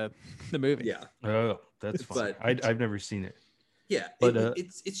middle of the movie. Yeah. Oh, that's fun. I've never seen it. Yeah, but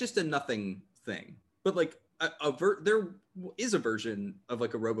it's just a nothing thing. But like there is a version of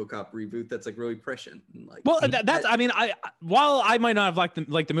like a RoboCop reboot that's like really prescient. And like, well, that's I mean, while I might not have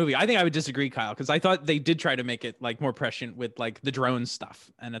liked the movie, I think I would disagree, Kyle, because I thought they did try to make it like more prescient with like the drone stuff,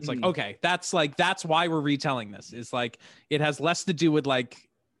 and it's like, okay, that's why we're retelling this. Is like it has less to do with like,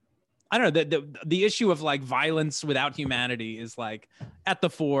 I don't know, the issue of like violence without humanity is like at the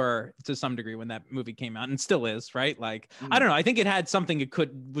fore to some degree when that movie came out, and still is, right? Like I don't know, I think it had something it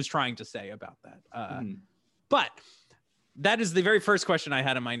was trying to say about that. But that is the very first question I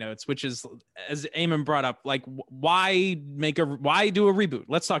had in my notes, which is, as Eamon brought up, like why do a reboot?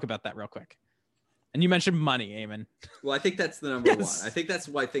 Let's talk about that real quick. And you mentioned money, Eamon. Well, I think that's the number one. I think that's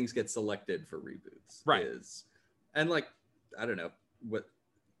why things get selected for reboots. Right. And like, I don't know what.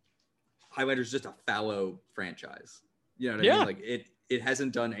 Highlander's just a fallow franchise. You know what I mean? Like it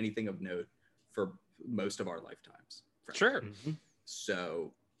hasn't done anything of note for most of our lifetimes. Frankly. Sure.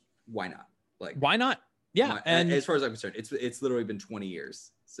 So why not? Like why not? Yeah. And as far as I'm concerned, it's literally been 20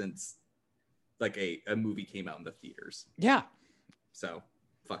 years since like a movie came out in the theaters. Yeah. So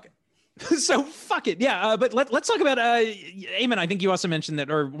fuck it. So fuck it. Yeah. But let's talk about Eamon. I think you also mentioned that,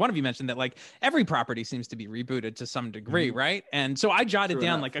 or one of you mentioned that, like every property seems to be rebooted to some degree, right? And so I jotted True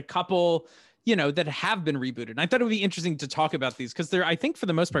down enough. like a couple, you know, that have been rebooted. And I thought it would be interesting to talk about these because they're, I think, for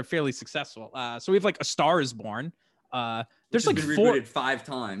the most part, fairly successful. So we have like A Star Is Born. There's like been four, rebooted 5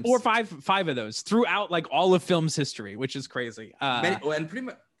 times. four, five of those throughout like all of film's history, which is crazy. And pretty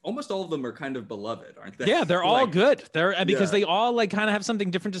much almost all of them are kind of beloved, aren't they? Yeah, they're all Like, good. They're because yeah. they all like kind of have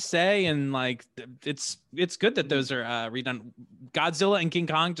something different to say, and like it's good that those are redone. Godzilla and King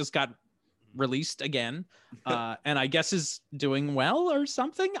Kong just got released again, and I guess is doing well or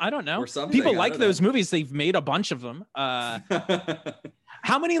something. I don't know. Or something, People I like don't those know. movies. They've made a bunch of them.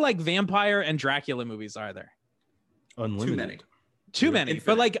 How many like vampire and Dracula movies are there? Unlimited. Too many. Too many.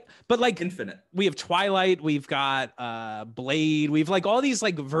 Infinite. But like Infinite. we have Twilight, we've got Blade, we've like all these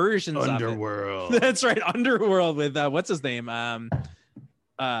like versions of it. Underworld. That's right, Underworld with what's his name?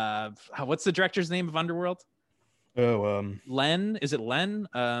 What's the director's name of Underworld? Len Is it Len?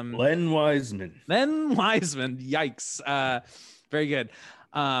 Wiseman. Len Wiseman. Yikes. Very good.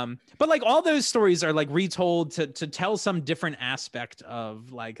 But like all those stories are like retold to tell some different aspect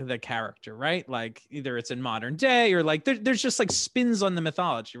of like the character, right? Like either it's in modern day or like there's just like spins on the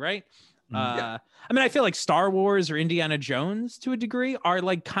mythology, right? Yeah. I mean, I feel like Star Wars or Indiana Jones to a degree are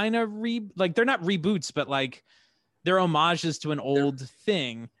like kind of like they're not reboots, but like they're homages to an old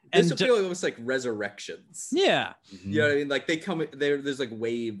thing. This And will feel almost like resurrections. yeah, You know what I mean? Like they come there's like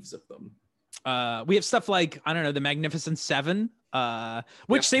waves of them. we have stuff like, I don't know, the Magnificent Seven,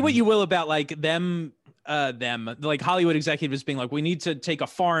 which Yep. say what you will about like them like Hollywood executives being like, we need to take a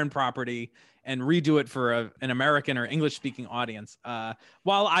foreign property and redo it for an American or English speaking audience.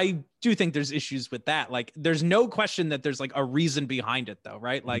 While I do think there's issues with that, like there's no question that there's like a reason behind it though,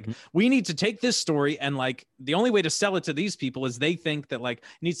 right? Like we need to take this story and like the only way to sell it to these people is they think that like it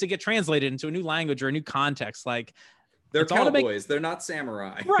needs to get translated into a new language or a new context. Like They're it's all to make- cowboys. They're not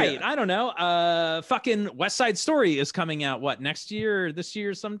samurai. right. Yeah. I don't know. Fucking West Side Story is coming out next year or this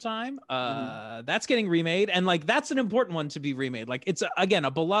year sometime. That's getting remade, and like that's an important one to be remade. Like it's again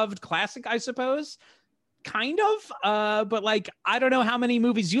a beloved classic, I suppose, kind of. But like I don't know how many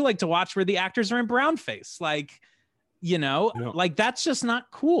movies you like to watch where the actors are in brown face. Like, you know, Yeah. like that's just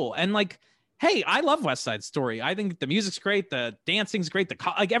not cool. And like, hey, I love West Side Story. I think the music's great, the dancing's great,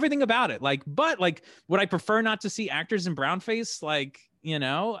 like everything about it. Like, but like, would I prefer not to see actors in brown face? Like, you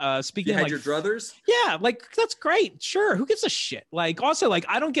know, speaking You of had like your druthers? yeah, like that's great. Sure. Who gives a shit? Like also like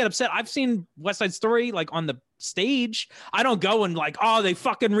I don't get upset. I've seen West Side Story like on the stage. I don't go and like, oh, they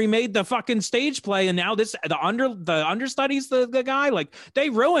fucking remade the fucking stage play and now the understudy's the guy. Like they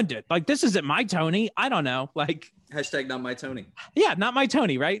ruined it. Like this isn't my Tony. I don't know. Like Hashtag not my Tony. yeah, not my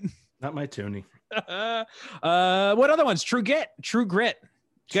Tony, right? Not my Tony. What other ones? True Grit. You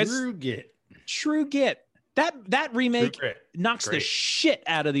guys- True Grit. True Grit. That remake True Grit. knocks the Great. shit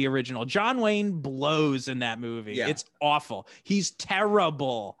out of the original. John Wayne blows in that movie. Yeah. It's awful. He's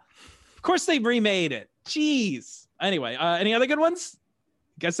terrible. Of course they remade it. Jeez. Anyway, any other good ones?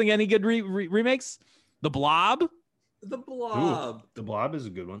 Guessing any good remakes? The Blob. The Blob. The Blob is a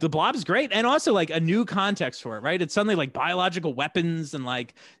good one. The Blob's great, and also like a new context for it, right? It's suddenly like biological weapons, and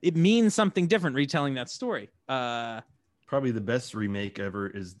like it means something different retelling that story. Probably the best remake ever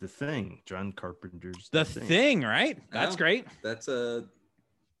is The Thing, John Carpenter's The Thing, right? That's Yeah. great. That's And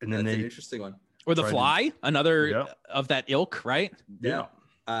then an they interesting one. Or The Tried to- Fly, another Yep. of that ilk, right? yeah.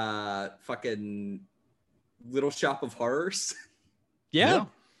 Fucking Little Shop of Horrors. Yeah.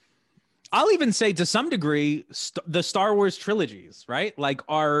 I'll even say to some degree, the Star Wars trilogies, right? Like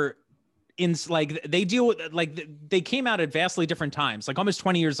are in like they deal with like they came out at vastly different times, like almost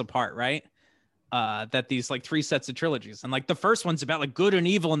 20 years apart, right? That these like 3 sets of trilogies, and like the first one's about like good and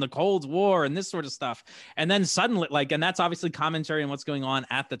evil in the Cold War and this sort of stuff, and then suddenly like, and that's obviously commentary on what's going on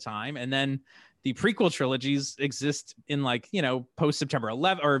at the time, and then the prequel trilogies exist in like, you know, post September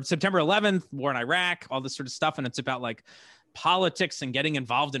 11th or September 11th, war in Iraq, all this sort of stuff, and it's about like politics and getting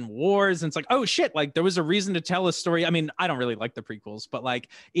involved in wars, and it's like, oh shit, like there was a reason to tell a story. I mean, I don't really like the prequels, but like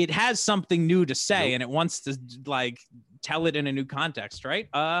it has something new to say, and it wants to like tell it in a new context, right?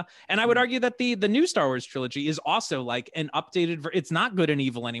 And I would argue that the new Star Wars trilogy is also like an updated it's not good and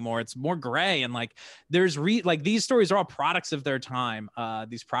evil anymore, it's more gray, and like there's like these stories are all products of their time,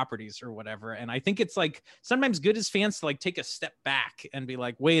 these properties or whatever, and I think it's like sometimes good as fans to like take a step back and be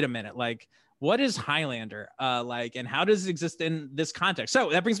like, wait a minute, like what is Highlander like, and how does it exist in this context? So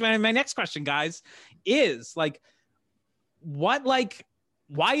that brings me to my next question, guys, is like, what, like,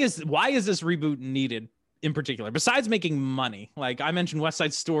 why is this reboot needed in particular, besides making money. Like I mentioned, West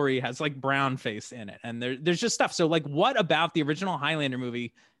Side Story has like brown face in it, and there's just stuff. So like, what about the original Highlander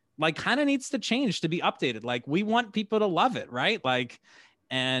movie like kind of needs to change to be updated? Like we want people to love it, right? Like,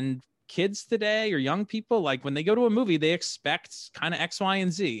 and kids today or young people, like when they go to a movie, they expect kind of X, Y,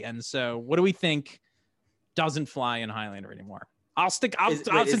 and Z. And so what do we think doesn't fly in Highlander anymore? Is that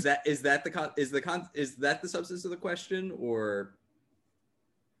the substance of the question, or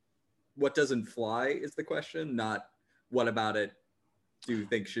what doesn't fly is the question, not what about it do you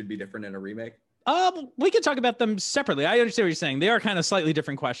think should be different in a remake? We can talk about them separately. I understand what you're saying. They are kind of slightly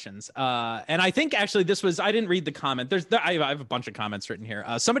different questions. And I think actually I didn't read the comment. I have a bunch of comments written here.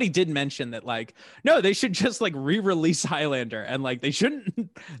 Somebody did mention that like, no, they should just like re-release Highlander, and like they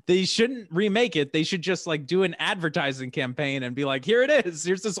shouldn't remake it. They should just like do an advertising campaign and be like, here it is.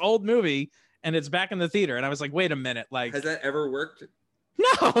 Here's this old movie and it's back in the theater. And I was like, wait a minute. Like, has that ever worked?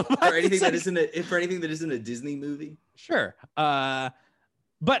 No. For anything that isn't a Disney movie? Sure.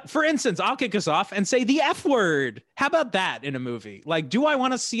 But for instance, I'll kick us off and say the F word. How about that in a movie? Like, do I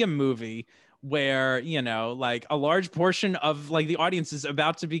want to see a movie where, you know, like a large portion of like the audience is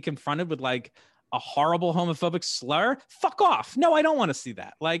about to be confronted with like a horrible homophobic slur? Fuck off. No, I don't want to see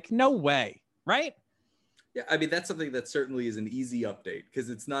that. Like, no way. Right? Yeah, I mean, that's something that certainly is an easy update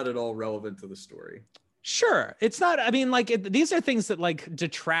because it's not at all relevant to the story. Sure. It's not. I mean, like these are things that like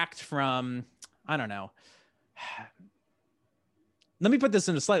detract from, I don't know. Let me put this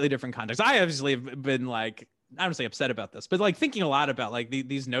in a slightly different context. I obviously have been like, I don't say upset about this, but like thinking a lot about like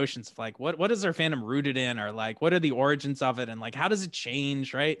these notions of like, what is our fandom rooted in, or like, what are the origins of it? And like, how does it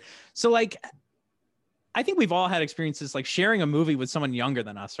change? Right. So like, I think we've all had experiences like sharing a movie with someone younger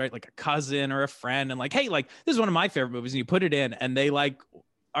than us, right? Like a cousin or a friend. And like, hey, like this is one of my favorite movies. And you put it in and they like,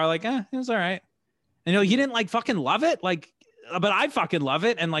 are like, it was all right. And you know, you didn't like fucking love it. Like, but I fucking love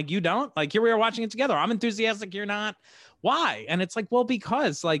it. And like, you don't. Like, here we are watching it together. I'm enthusiastic. You're not. Why? And it's like, well,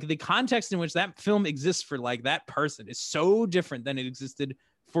 because like the context in which that film exists for like that person is so different than it existed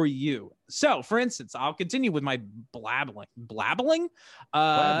for you. So for instance, I'll continue with my blabbling.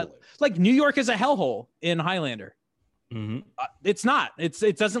 Like New York is a hellhole in Highlander. Mm-hmm. It's not.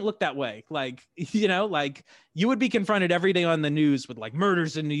 It doesn't look that way. Like, you know, like you would be confronted every day on the news with like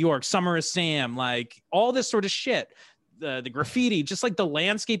murders in New York, Summer of Sam, like all this sort of shit. The graffiti, just like the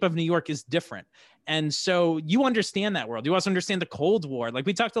landscape of New York is different. And so you understand that world. You also understand the Cold War. Like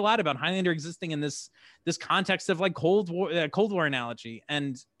we talked a lot about Highlander existing in this context of like Cold War analogy.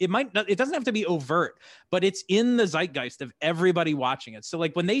 And it doesn't have to be overt, but it's in the zeitgeist of everybody watching it. So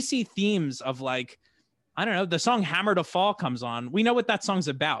like when they see themes of like, I don't know, the song Hammer to Fall comes on, we know what that song's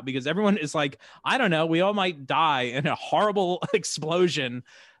about because everyone is like, I don't know, we all might die in a horrible explosion.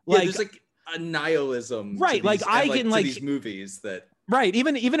 Yeah, like, there's like a nihilism, right? Like I can like these movies that, right.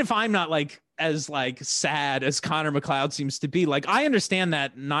 Even if I'm not like as like sad as Connor McLeod seems to be, like I understand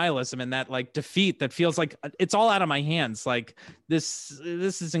that nihilism and that like defeat that feels like it's all out of my hands. Like this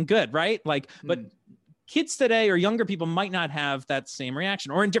isn't good, right? Like, but kids today or younger people might not have that same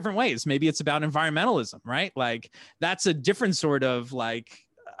reaction, or in different ways. Maybe it's about environmentalism, right? Like that's a different sort of like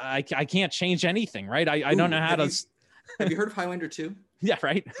I can't change anything, right? I don't know how to. Have you heard of Highlander 2? Yeah,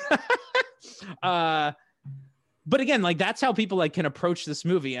 right. But again, like that's how people like can approach this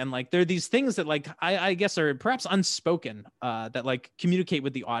movie, and like there are these things that like I guess are perhaps unspoken that like communicate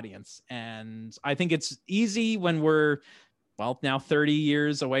with the audience. And I think it's easy when we're now 30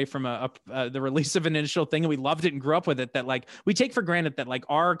 years away from the release of an initial thing and we loved it and grew up with it, that like we take for granted that like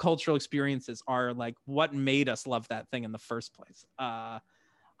our cultural experiences are like what made us love that thing in the first place. I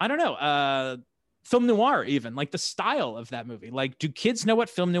don't know. Film noir, even like the style of that movie. Like, do kids know what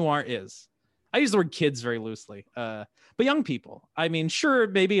film noir is? I use the word kids very loosely, but young people. I mean, sure,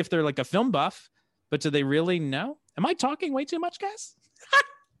 maybe if they're like a film buff, but do they really know? Am I talking way too much, guys?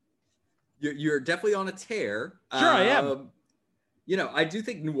 You're definitely on a tear. Sure, I am. You know, I do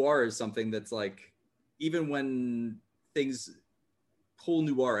think noir is something that's like, even when things pull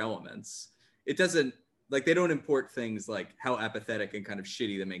noir elements, it doesn't like they don't import things like how apathetic and kind of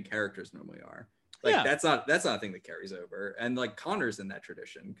shitty the main characters normally are. Like that's not a thing that carries over. And like Connor's in that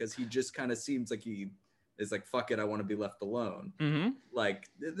tradition because he just kind of seems like he is like, fuck it, I want to be left alone. Mm-hmm. Like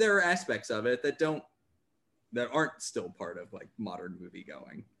there are aspects of it that aren't still part of like modern movie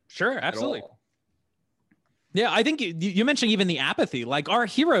going. Sure, absolutely. Yeah, I think you mentioned even the apathy. Like our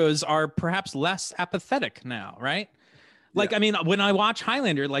heroes are perhaps less apathetic now, right? Like, I mean, when I watch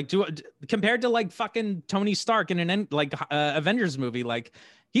Highlander, like compared to like fucking Tony Stark in an Avengers movie, like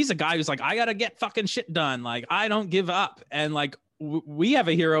he's a guy who's like, I gotta get fucking shit done. Like I don't give up. And like we have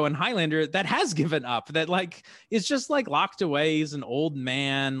a hero in Highlander that has given up, that like is just like locked away. He's an old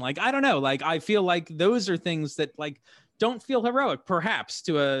man. Like, I don't know. Like, I feel like those are things that like don't feel heroic, perhaps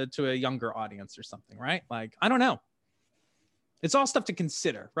to a younger audience or something, right? Like, I don't know. It's all stuff to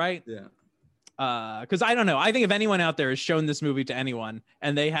consider, right? Yeah. Because I don't know. I think if anyone out there has shown this movie to anyone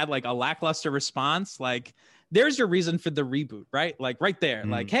and they had like a lackluster response, like there's your reason for the reboot, right? Like right there.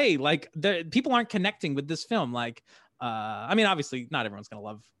 Like, hey, like the people aren't connecting with this film. Like, I mean, obviously not everyone's gonna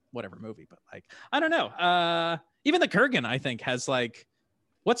love whatever movie, but like, I don't know. Even the Kurgan, I think, has like,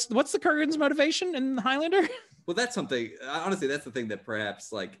 what's the Kurgan's motivation in Highlander? Well, that's something, honestly, that's the thing that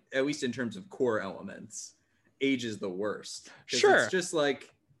perhaps, like, at least in terms of core elements, ages the worst. Sure. It's just like,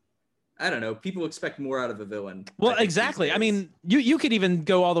 I don't know, people expect more out of a villain. Well, exactly. I mean, you could even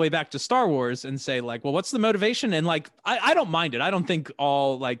go all the way back to Star Wars and say like, well, what's the motivation? And like, I don't mind it. I don't think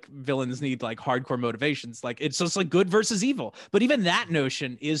all like villains need like hardcore motivations. Like, it's just like good versus evil. But even that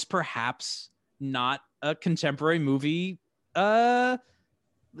notion is perhaps not a contemporary movie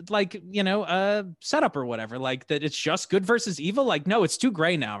like, you know, setup or whatever, like that it's just good versus evil. Like, no, it's too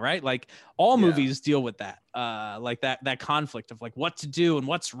gray now, right? Like all movies deal with that, like that conflict of like what to do and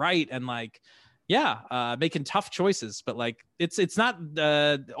what's right, and like, making tough choices. But like it's not,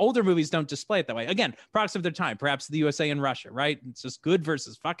 older movies don't display it that way. Again, products of their time, perhaps the USA and Russia, right? It's just good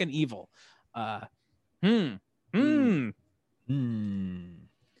versus fucking evil. All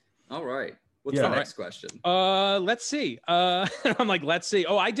right. What's the next question? Let's see. I'm like, let's see.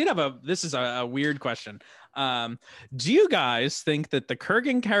 Oh, I did have this is a weird question. Do you guys think that the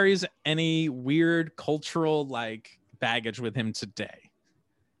Kurgan carries any weird cultural like baggage with him today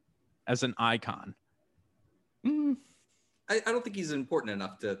as an icon? I don't think he's important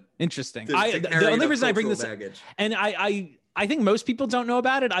enough to. Interesting. To the only reason I bring this baggage. And I think most people don't know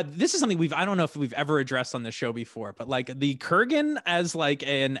about it. This is something I don't know if we've ever addressed on the show before, but like the Kurgan as like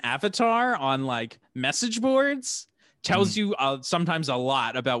an avatar on like message boards tells you sometimes a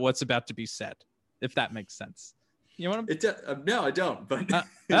lot about what's about to be said, if that makes sense. You know what I'm? No, I don't. But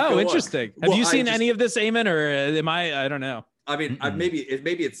oh, interesting. Have you seen any of this, Eamon, or am I don't know. I mean, maybe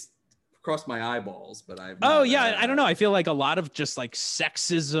it's crossed my eyeballs, but I don't know. I feel like a lot of just like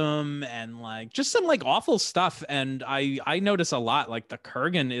sexism and like just some like awful stuff, and I notice a lot like the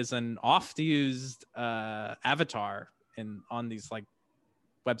Kurgan is an oft used avatar on these like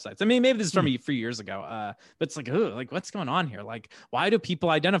websites. I mean, maybe this is from a few years ago, but it's like, oh, like what's going on here? Like, why do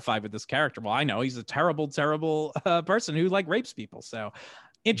people identify with this character? Well, I know he's a terrible person who like rapes people, so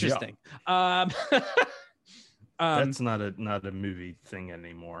interesting. That's not a movie thing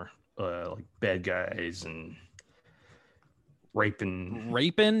anymore. Like bad guys and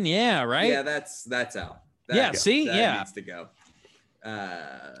raping, yeah, right. Yeah, that's out. That needs to go.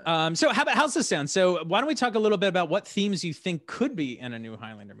 So how's this sound? So why don't we talk a little bit about what themes you think could be in a new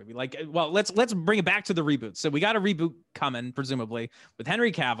Highlander movie? Like, well, let's bring it back to the reboot. So we got a reboot coming, presumably, with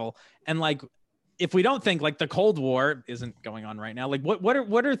Henry Cavill, and like, if we don't think like the Cold War isn't going on right now, like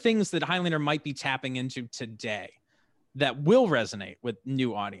what are things that Highlander might be tapping into today that will resonate with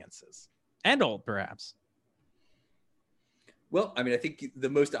new audiences and old, perhaps? Well, I mean, I think the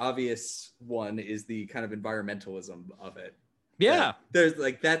most obvious one is the kind of environmentalism of it. Yeah. There's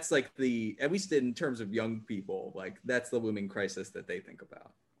like, that's like at least in terms of young people, like that's the looming crisis that they think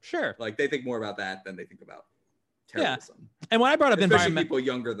about. Sure. Like they think more about that than they think about terrorism. Yeah. And when I brought up environment, people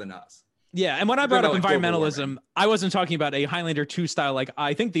younger than us. Yeah, and when I brought up environmentalism, I wasn't talking about a Highlander 2 style, like,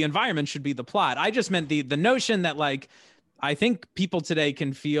 I think the environment should be the plot. I just meant the notion that, like, I think people today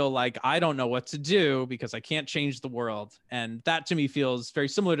can feel like, I don't know what to do because I can't change the world. And that, to me, feels very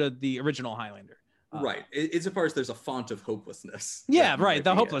similar to the original Highlander. Right. Insofar as there's a font of hopelessness. Yeah, right.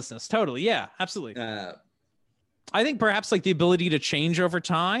 The hopelessness. Totally. Yeah, absolutely. I think perhaps, like, the ability to change over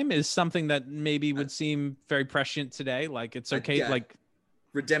time is something that maybe would seem very prescient today. Like, it's okay, like...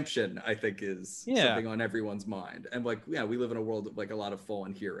 Redemption, I think, is something on everyone's mind. And like, yeah, we live in a world of like a lot of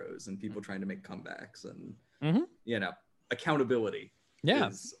fallen heroes and people trying to make comebacks, and you know, accountability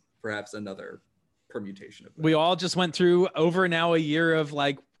is perhaps another permutation of that. We all just went through over now a year of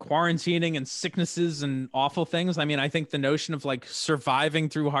like quarantining and sicknesses and awful things. I mean, I think the notion of like surviving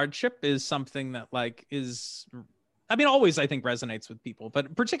through hardship is something that like is, I mean, always I think resonates with people,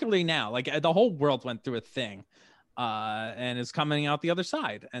 but particularly now, like the whole world went through a thing. And is coming out the other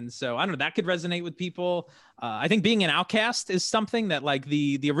side. And so I don't know, that could resonate with people. I think being an outcast is something that like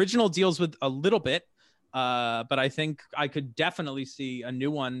the original deals with a little bit, but I think I could definitely see a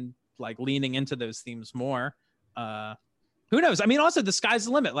new one like leaning into those themes more. Who knows? I mean, also the sky's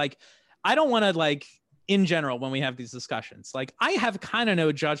the limit. Like, I don't want to in general, when we have these discussions, like I have kind of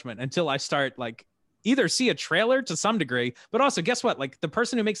no judgment until I start like either see a trailer to some degree, but also guess what? Like the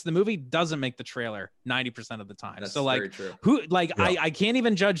person who makes the movie doesn't make the trailer 90% of the time. That's so like very true. who like Yeah. I can't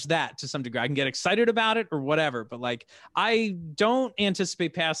even judge that to some degree. I can get excited about it or whatever, but like I don't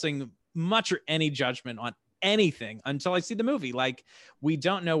anticipate passing much or any judgment on anything until I see the movie. Like we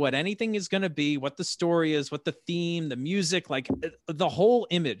don't know what anything is going to be, what the story is, what the theme, the music, like the whole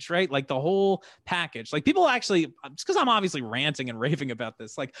image, right? Like the whole package. Like people actually, just because I'm obviously ranting and raving about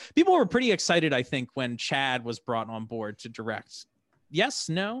this, like people were pretty excited, I think, when Chad was brought on board to direct. Yes,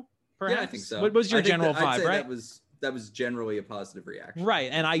 no, perhaps? Yeah, I think so. What was your I think general I'd vibe, say right? that was generally a positive reaction. Right.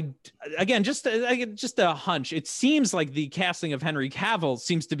 And I, again, just a hunch. It seems like the casting of Henry Cavill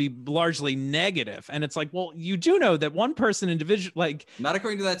seems to be largely negative. And it's like, well, you do know that one person individual, like, Not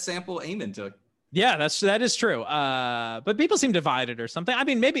according to that sample Eamon took. yeah, that is true. But people seem divided or something. I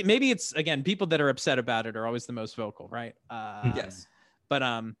mean, maybe it's, again, people that are upset about it are always the most vocal, right? Yes. But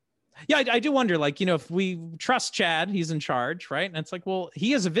yeah, I do wonder, like, you know, if we trust Chad, he's in charge, right? And it's like, well,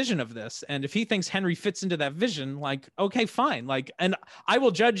 he has a vision of this, and if he thinks Henry fits into that vision, like, okay, fine, like, and I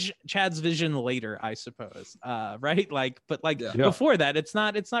will judge Chad's vision later, I suppose, right? Like, but like Yeah. before that, it's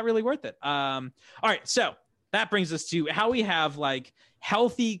not really worth it. All right, so that brings us to how we have like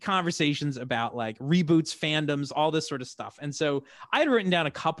healthy conversations about like reboots, fandoms, all this sort of stuff. And so I had written down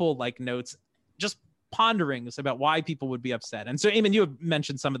a couple like notes, just ponderings about why people would be upset. And so, Eamon, you have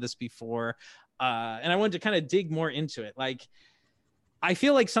mentioned some of this before, and I wanted to kind of dig more into it. Like, I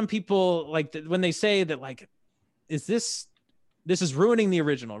feel like some people, like, when they say that, like, is this is ruining the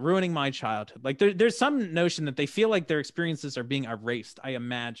original, ruining my childhood. Like, there's some notion that they feel like their experiences are being erased, I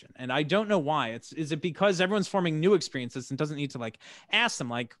imagine. And I don't know why. Is it because everyone's forming new experiences and doesn't need to, like, ask them,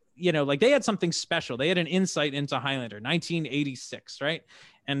 like, you know, like, they had something special. They had an insight into Highlander, 1986, right?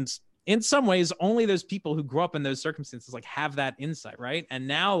 And in some ways, only those people who grew up in those circumstances like have that insight, right? And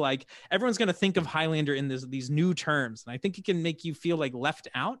now like everyone's going to think of Highlander in these new terms, and I think it can make you feel like left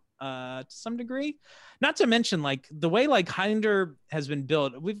out to some degree. Not to mention like the way like Highlander has been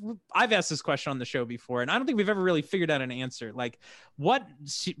built. I've asked this question on the show before, and I don't think we've ever really figured out an answer. Like what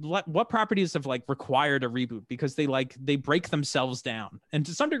properties have like required a reboot because they break themselves down, and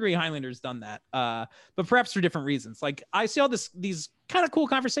to some degree Highlander's done that, but perhaps for different reasons. Like I see all these kind of cool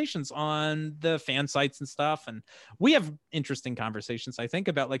conversations on the fan sites and stuff, and we have interesting conversations, I think,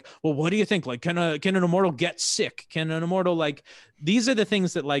 about like, well, what do you think? Like, can an immortal get sick? Can an immortal, like, these are the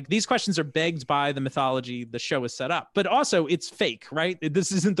things that like these questions are begged by the mythology the show is set up, but also it's fake, right?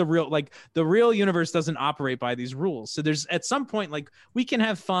 This isn't the real, like the real universe doesn't operate by these rules. So there's at some point like we can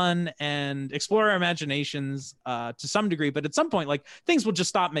have fun and explore our imaginations to some degree, but at some point like things will just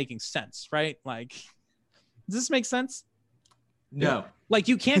stop making sense, right? Like, does this make sense? No. Like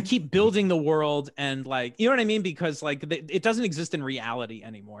you can't keep building the world and like, you know what I mean? Because like it doesn't exist in reality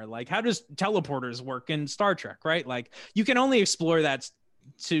anymore. Like how does teleporters work in Star Trek, right? Like you can only explore that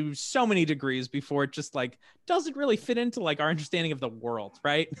to so many degrees before it just like doesn't really fit into like our understanding of the world,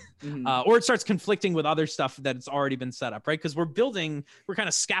 right? Mhm. Or it starts conflicting with other stuff that's already been set up, right? Because we're kind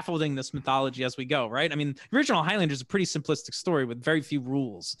of scaffolding this mythology as we go, right? I mean, the original Highlander is a pretty simplistic story with very few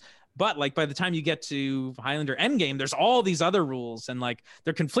rules. But like by the time you get to Highlander Endgame, there's all these other rules and like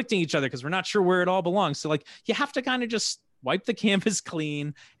they're conflicting each other because we're not sure where it all belongs. So like you have to kind of just wipe the canvas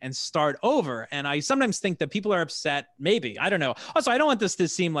clean and start over. And I sometimes think that people are upset. Maybe, I don't know. Also, I don't want this to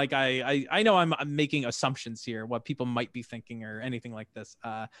seem like I know I'm making assumptions here, what people might be thinking or anything like this.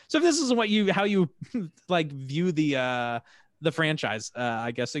 So if this isn't how you like view the franchise,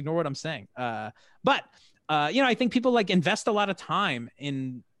 I guess ignore what I'm saying. But you know, I think people like invest a lot of time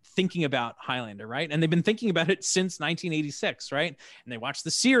in thinking about Highlander, right? And they've been thinking about it since 1986, right? And they watch the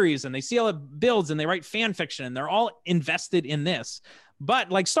series and they see how it builds and they write fan fiction and they're all invested in this.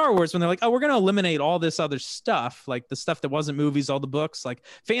 But like Star Wars, when they're like, oh, we're going to eliminate all this other stuff, like the stuff that wasn't movies, all the books, like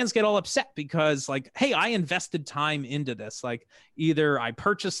fans get all upset because like, hey, I invested time into this. Like either I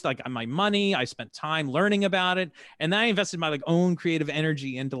purchased like my money, I spent time learning about it, and then I invested my like own creative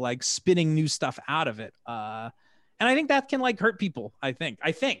energy into like spinning new stuff out of it. And I think that can like hurt people. I think,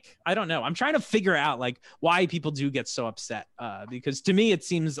 I don't know. I'm trying to figure out like why people do get so upset. Because to me, it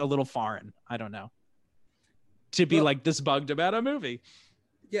seems a little foreign. I don't know. To be like this bugged about a movie.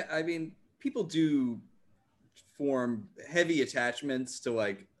 Yeah. I mean, people do form heavy attachments to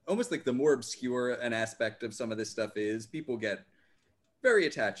like, almost like the more obscure an aspect of some of this stuff is, people get very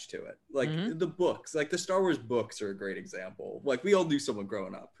attached to it. Like the books, like the Star Wars books are a great example. Like we all knew someone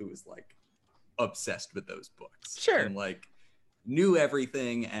growing up who was like, obsessed with those books, sure, and like knew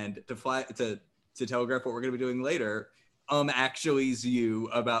everything. And to telegraph what we're going to be doing later, actually you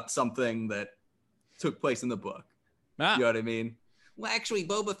about something that took place in the book. You know what I mean? well, actually,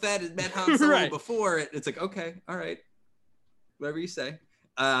 Boba Fett had met Han Solo Right. before it. It's like, okay, all right, whatever you say.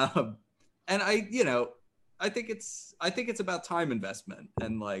 And I think it's about time investment,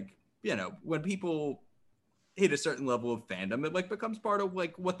 and like, when people hit a certain level of fandom, it like becomes part of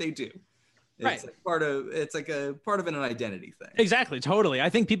like what they do. It's like a part of an identity thing. Exactly, totally. I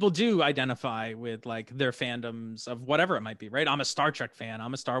think people do identify with like their fandoms of whatever it might be, right? I'm a Star Trek fan,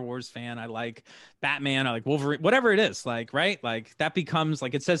 I'm a Star Wars fan, I like Batman, I like Wolverine, whatever it is, like, right? Like that becomes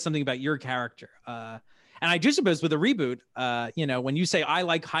like, it says something about your character. And I do suppose with a reboot, when you say I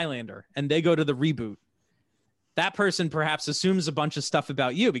like Highlander and they go to the reboot, that person perhaps assumes a bunch of stuff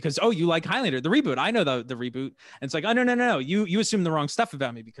about you because, oh, you like Highlander, the reboot. I know the reboot. And it's like, oh, no. You assume the wrong stuff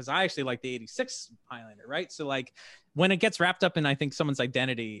about me because I actually like the 86 Highlander, right? So like when it gets wrapped up in, I think, someone's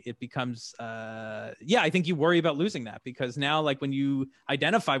identity, it becomes, I think you worry about losing that because now like when you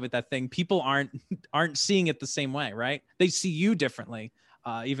identify with that thing, people aren't seeing it the same way, right? They see you differently,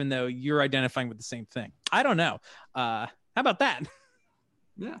 even though you're identifying with the same thing. I don't know. How about that?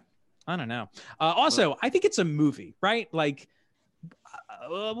 Yeah. I don't know. Also, I think it's a movie, right? Like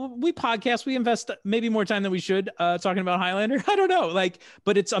we podcast, we invest maybe more time than we should talking about Highlander. I don't know, like,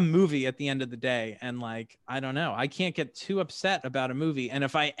 but it's a movie at the end of the day. And like, I don't know, I can't get too upset about a movie. And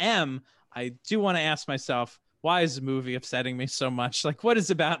if I am, I do want to ask myself, why is the movie upsetting me so much? Like, what is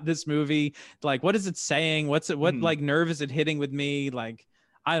about this movie? Like, what is it saying? What like nerve is it hitting with me? Like,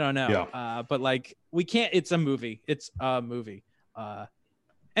 I don't know. Yeah. But like, we can't, it's a movie. It's a movie.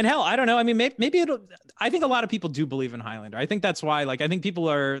 And hell, I don't know. I mean, maybe I think a lot of people do believe in Highlander. I think that's why, like, I think people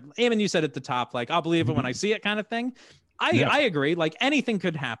are, Eamon, you said at the top, like, I'll believe it when I see it kind of thing. I agree. Like anything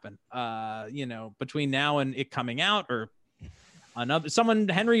could happen, between now and it coming out or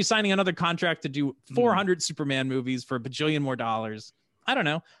Henry signing another contract to do 400 Superman movies for a bajillion more dollars. I don't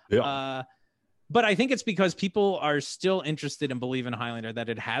know. Yeah. But I think it's because people are still interested and believe in Highlander that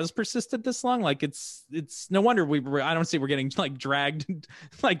it has persisted this long. Like it's no wonder I don't see we're getting like dragged,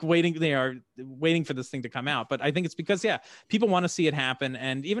 like they are waiting for this thing to come out. But I think it's because, people want to see it happen.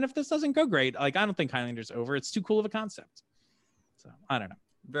 And even if this doesn't go great, like, I don't think Highlander's over. It's too cool of a concept. So I don't know.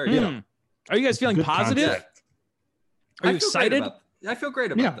 Very good. Are you guys feeling Good positive? concept. Are you excited? I feel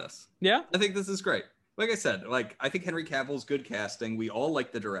great about this. Yeah. I think this is great. Like I said, like, I think Henry Cavill's good casting. We all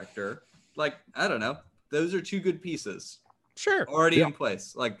like the director. Like, I don't know. Those are two good pieces. Sure. Already in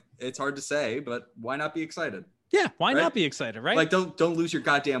place. Like, it's hard to say, but why not be excited? Yeah. Why not be excited, right? Like, don't lose your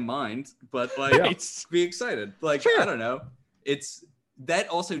goddamn mind, but like, be excited. Like, I don't know. That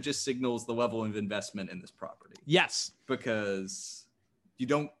also just signals the level of investment in this property. Yes. Because you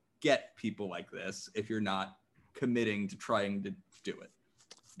don't get people like this if you're not committing to trying to do it.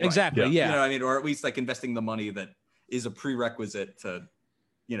 Right. Exactly. Yeah. You know what I mean? Or at least like investing the money that is a prerequisite to,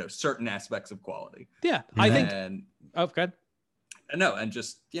 certain aspects of quality. Yeah. I think. Oh, good. No, and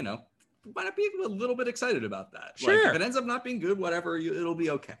just, why not be a little bit excited about that? Sure. Like, if it ends up not being good, whatever, it'll be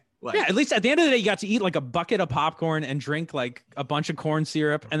okay. Like, at least at the end of the day, you got to eat like a bucket of popcorn and drink like a bunch of corn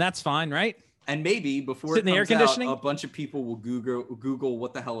syrup, and that's fine, right? And maybe before sit in the air conditioning, a bunch of people will Google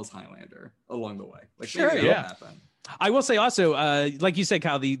what the hell is Highlander along the way. Like, sure, maybe that'll happen. I will say also, like you said,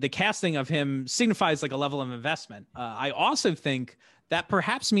 Kyle, the casting of him signifies like a level of investment. I also think that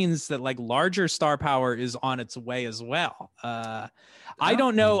perhaps means that like larger star power is on its way as well. I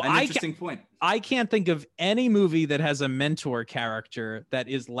don't know. Interesting point. I can't think of any movie that has a mentor character that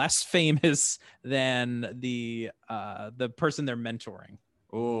is less famous than the person they're mentoring.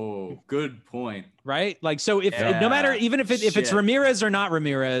 Oh, good point. Right? Like, so if no matter, even if it's Ramirez or not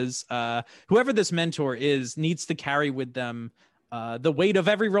Ramirez, whoever this mentor is needs to carry with them the weight of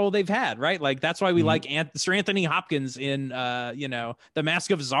every role they've had, right? Like, that's why we like Sir Anthony Hopkins in, The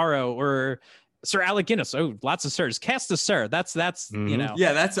Mask of Zorro, or Sir Alec Guinness. Oh, lots of sirs. Cast a sir. That's Yeah,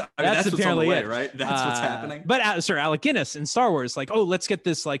 that's what's apparently on the way, it. right? That's what's happening. But Sir Alec Guinness in Star Wars, like, oh, let's get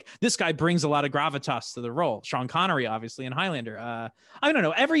this, like, this guy brings a lot of gravitas to the role. Sean Connery, obviously, in Highlander. I don't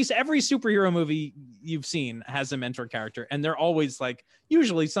know. Every superhero movie you've seen has a mentor character, and they're always like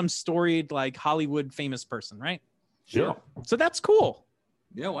usually some storied, like, Hollywood famous person, right? Sure. So that's cool.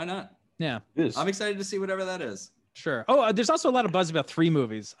 Yeah, why not? Yeah. I'm excited to see whatever that is. Sure. Oh, there's also a lot of buzz about 3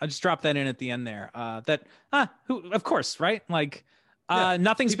 movies. I just dropped that in at the end there. Of course, right? Like,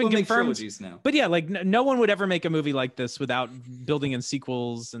 nothing's been confirmed. Now. But yeah, like no one would ever make a movie like this without building in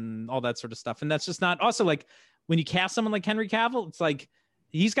sequels and all that sort of stuff. And that's just not. Also, like, when you cast someone like Henry Cavill, it's like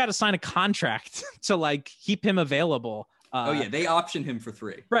he's got to sign a contract to like keep him available. They optioned him for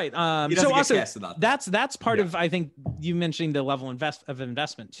 3. Right. He doesn't get cast about that. That's part of, I think, you mentioning the level of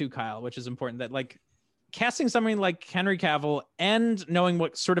investment too, Kyle, which is important. That like casting somebody like Henry Cavill and knowing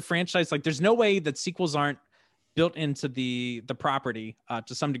what sort of franchise, like, there's no way that sequels aren't built into the property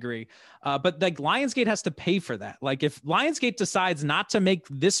to some degree. But like Lionsgate has to pay for that. Like if Lionsgate decides not to make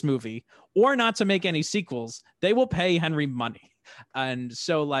this movie or not to make any sequels, they will pay Henry money. And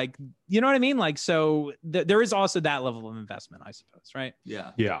so like, you know what I mean? Like, so there is also that level of investment, I suppose. Right.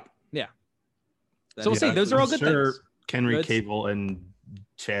 Yeah. Yeah. So we'll see. Those are all good things. Henry Good. Cavill and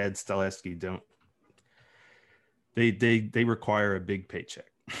Chad Stahelski don't. They require a big paycheck.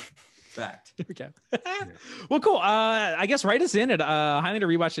 Fact. Okay. Well, cool. I guess write us in at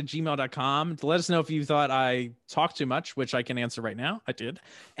highlanderrewatch@gmail.com to let us know if you thought I talked too much, which I can answer right now. I did.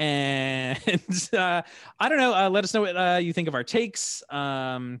 And I don't know. Let us know what you think of our takes.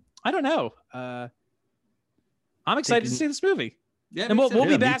 I don't know. I'm excited to see this movie. Yeah. And we'll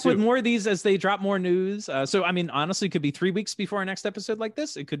be me back too. with more of these as they drop more news. So, I mean, honestly, it could be 3 weeks before our next episode like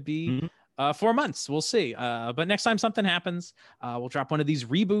this. It could be 4 months. We'll see. But next time something happens, we'll drop one of these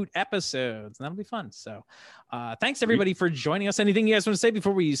reboot episodes, and that'll be fun. So thanks, everybody, for joining us. Anything you guys want to say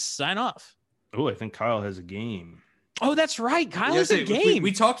before we sign off? Oh, I think Kyle has a game. Oh, that's right. Kyle Yeah, has a game.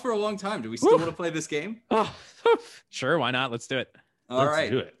 we talked for a long time. Do we still want to play this game? Oh, sure. Why not? Let's do it. All Let's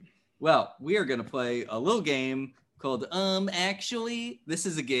right. do it. Well, we are going to play a little game called Actually. This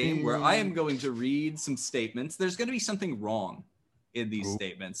is a game where I am going to read some statements. There's going to be something wrong in these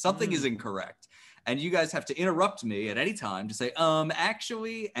statements. Something is incorrect. And you guys have to interrupt me at any time to say,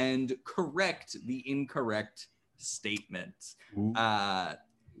 actually, and correct the incorrect statement.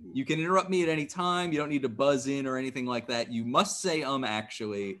 You can interrupt me at any time. You don't need to buzz in or anything like that. You must say,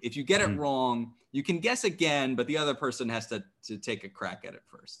 actually. If you get it wrong, you can guess again, but the other person has to take a crack at it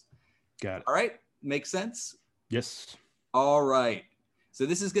first. Got it. All right? Makes sense? Yes. All right. So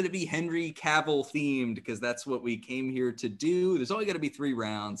this is going to be Henry Cavill themed because that's what we came here to do. There's only going to be 3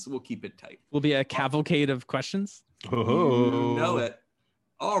 rounds, so we'll keep it tight. Will be a cavalcade of questions. Oh, You know it.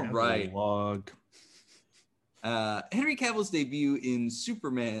 All right. Log. Henry Cavill's debut in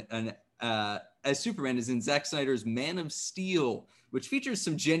Superman as Superman is in Zack Snyder's Man of Steel, which features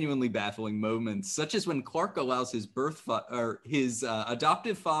some genuinely baffling moments, such as when Clark allows his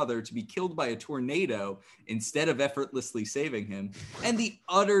adoptive father to be killed by a tornado instead of effortlessly saving him, and the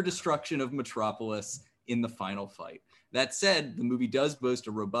utter destruction of Metropolis in the final fight. That said, the movie does boast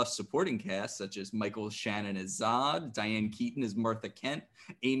a robust supporting cast, such as Michael Shannon as Zod, Diane Keaton as Martha Kent,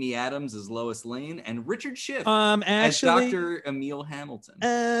 Amy Adams as Lois Lane, and Richard Schiff as Dr. Emil Hamilton.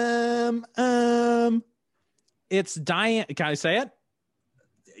 It's Diane. Can I say it?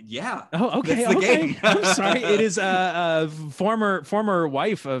 Yeah. Oh, okay. That's the Okay. game. I'm sorry. It is former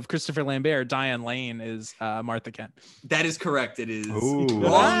wife of Christopher Lambert, Diane Lane, is Martha Kent. That is correct. It is. Ooh.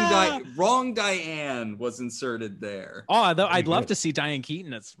 Wrong Diane was inserted there. Oh, though I'd love to see Diane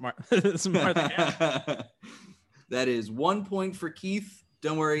Keaton as as Martha Kent. That is 1 point for Keith.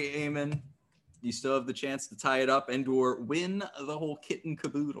 Don't worry, Eamon. You still have the chance to tie it up and or win the whole kit and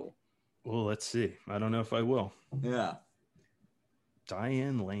caboodle. Well, let's see. I don't know if I will. Yeah.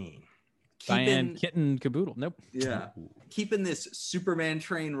 Diane Lane. Diane Kitten Caboodle. Nope. Yeah. Keeping this Superman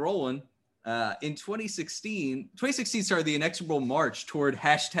train rolling. In 2016 started the inexorable march toward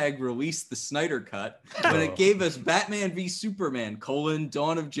 #release the Snyder Cut when it gave us Batman v Superman: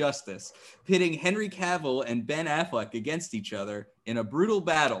 Dawn of Justice, pitting Henry Cavill and Ben Affleck against each other in a brutal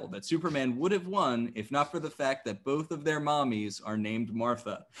battle that Superman would have won if not for the fact that both of their mommies are named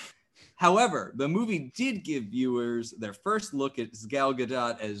Martha. However, the movie did give viewers their first look at Gal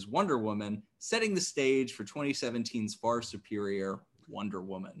Gadot as Wonder Woman, setting the stage for 2017's far superior Wonder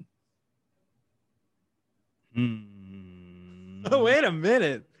Woman. Oh, wait a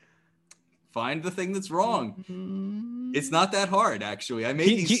minute. Find the thing that's wrong. It's not that hard, actually. I made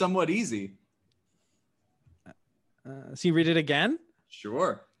these somewhat easy. So you read it again?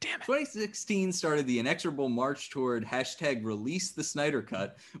 Sure. Damn it. 2016 started the inexorable march toward #release the Snyder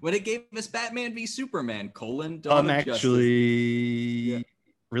Cut when it gave us Batman v Superman: Dawn of Actually,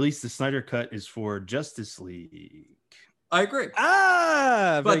 Release the Snyder Cut is for Justice League. I agree.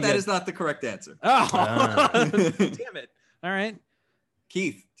 But that is not the correct answer. Oh, damn it. All right.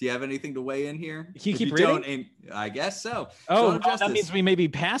 Keith, do you have anything to weigh in here? Can you If keep don't, reading? I guess so. Oh, Dawn of that Justice, means we may be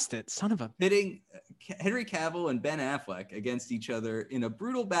past it. Son of a. pitting Henry Cavill and Ben Affleck against each other in a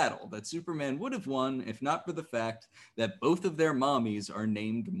brutal battle that Superman would have won if not for the fact that both of their mommies are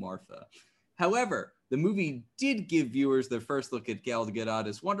named Martha. However, the movie did give viewers their first look at Gal Gadot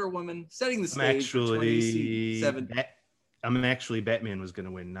as Wonder Woman, setting the stage for 2017. Batman was going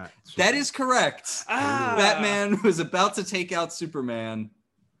to win, not Superman. That is correct. Batman was about to take out Superman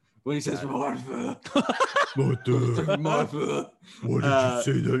when he says, Martha. Martha. Why did you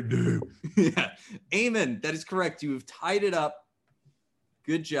say that name? Yeah. Eamon, that is correct. You have tied it up.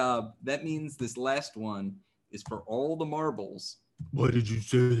 Good job. That means this last one is For All the Marbles. Why did you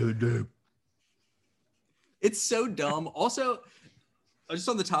say that name? It's so dumb. Also, just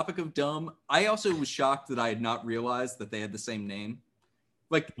on the topic of dumb, I also was shocked that I had not realized that they had the same name.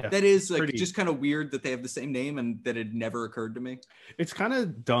 Like, Yeah, that is like pretty- just kind of weird that they have the same name and that it never occurred to me. It's kind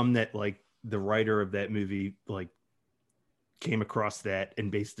of dumb that like the writer of that movie like came across that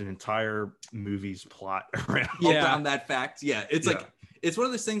and based an entire movie's plot around. Yeah. Around that fact. Yeah. It's Yeah. like, it's one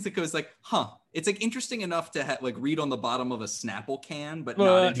of those things that goes like, it's like interesting enough to like read on the bottom of a Snapple can, but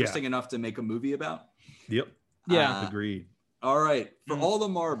not interesting enough to make a movie about. Yep. Yeah. Agreed. All right. For All the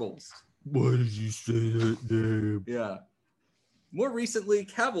Marbles. Why did you say that name? Yeah. More recently,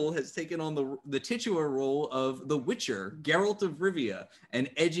 Cavill has taken on the titular role of The Witcher, Geralt of Rivia, an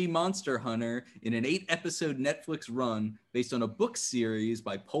edgy monster hunter in an 8-episode Netflix run based on a book series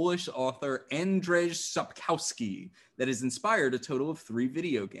by Polish author Andrzej Sapkowski that has inspired a total of 3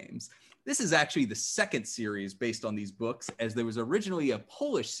 video games. This is actually the second series based on these books, as there was originally a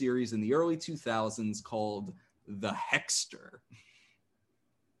Polish series in the early 2000s called The Hexter.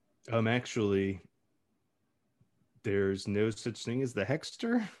 Actually, there's no such thing as the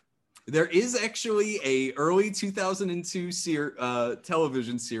Hexter. There is actually a early 2002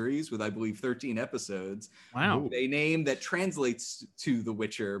 television series with, I believe, 13 episodes. Wow. A name that translates to The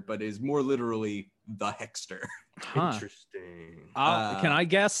Witcher, but is more literally The Hexter. Huh. Interesting. Can I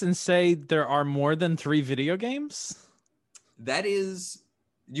guess and say there are more than 3 video games? That is,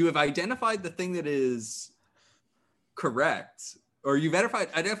 you have identified the thing that is correct, or you've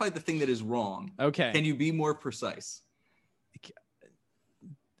identified the thing that is wrong. Okay. Can you be more precise?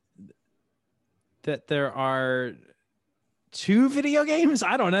 That there are 2 video games?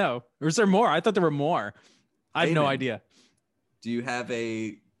 I don't know. Or is there more? I thought there were more. I have no Damon, idea. Do you have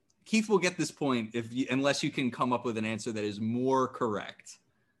a... Keith will get this point unless you can come up with an answer that is more correct.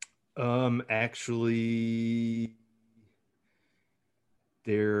 Actually,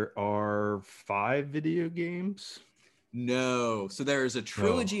 there are 5 video games. No. So there is a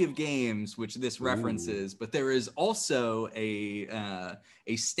trilogy of games which this references, but there is also a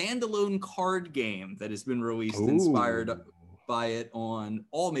standalone card game that has been released inspired by it on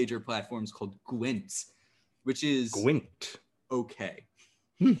all major platforms called Gwent, which is Gwent. okay.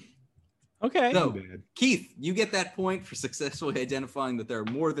 Okay. So, Keith, you get that point for successfully identifying that there are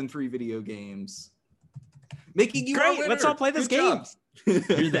more than 3 video games. Making you Great. our Let's winner. all play this Good game. job.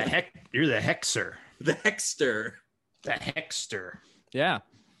 You're the Hexer. The Hexter. The Hexter. Yeah.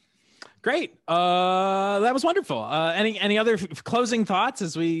 Great. That was wonderful. Any other closing thoughts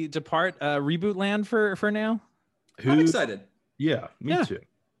as we depart Reboot Land for now? I'm excited. Yeah, me Yeah. too.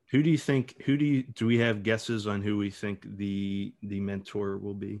 Who do you think? Do we have guesses on who we think the mentor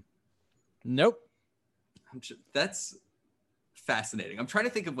will be? Nope. That's fascinating. I'm trying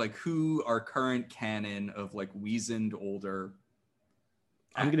to think of like who our current canon of like weazened older.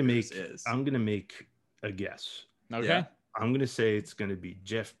 I'm gonna is. make a guess. Okay. Yeah. I'm gonna say it's gonna be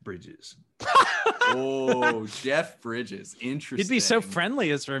Jeff Bridges. Oh, Jeff Bridges. Interesting. He'd be so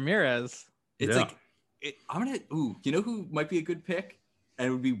friendly as Ramirez. It's Yeah. like you know who might be a good pick and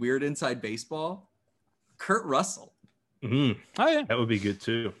it would be weird inside baseball? Kurt Russell. Mhm. Oh yeah. That would be good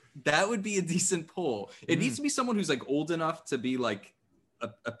too. That would be a decent pull. It needs to be someone who's like old enough to be like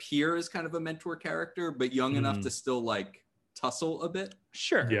appear as kind of a mentor character, but young enough to still like tussle a bit.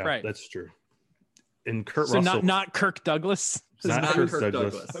 Sure. Yeah, Right. that's true. And Kurt So Russell, not Kirk Douglas. not not Kirk Kirk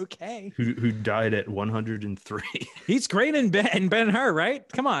Douglas, Douglas. Okay. who died at 103. He's great in Ben-Hur, right?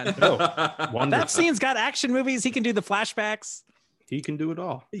 Come on. Wonderful. That scene's got action movies. He can do the flashbacks. He can do it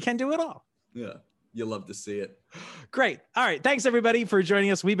all. He can do it all. Yeah, you love to see it. Great. All right. Thanks everybody for joining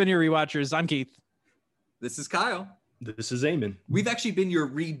us. We've been your rewatchers. I'm Keith. This is Kyle. This is Eamon. We've actually been your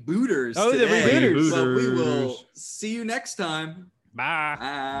rebooters Oh, the today. rebooters. But we will Rebooters. see you next time. Bye.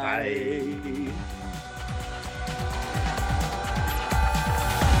 Bye.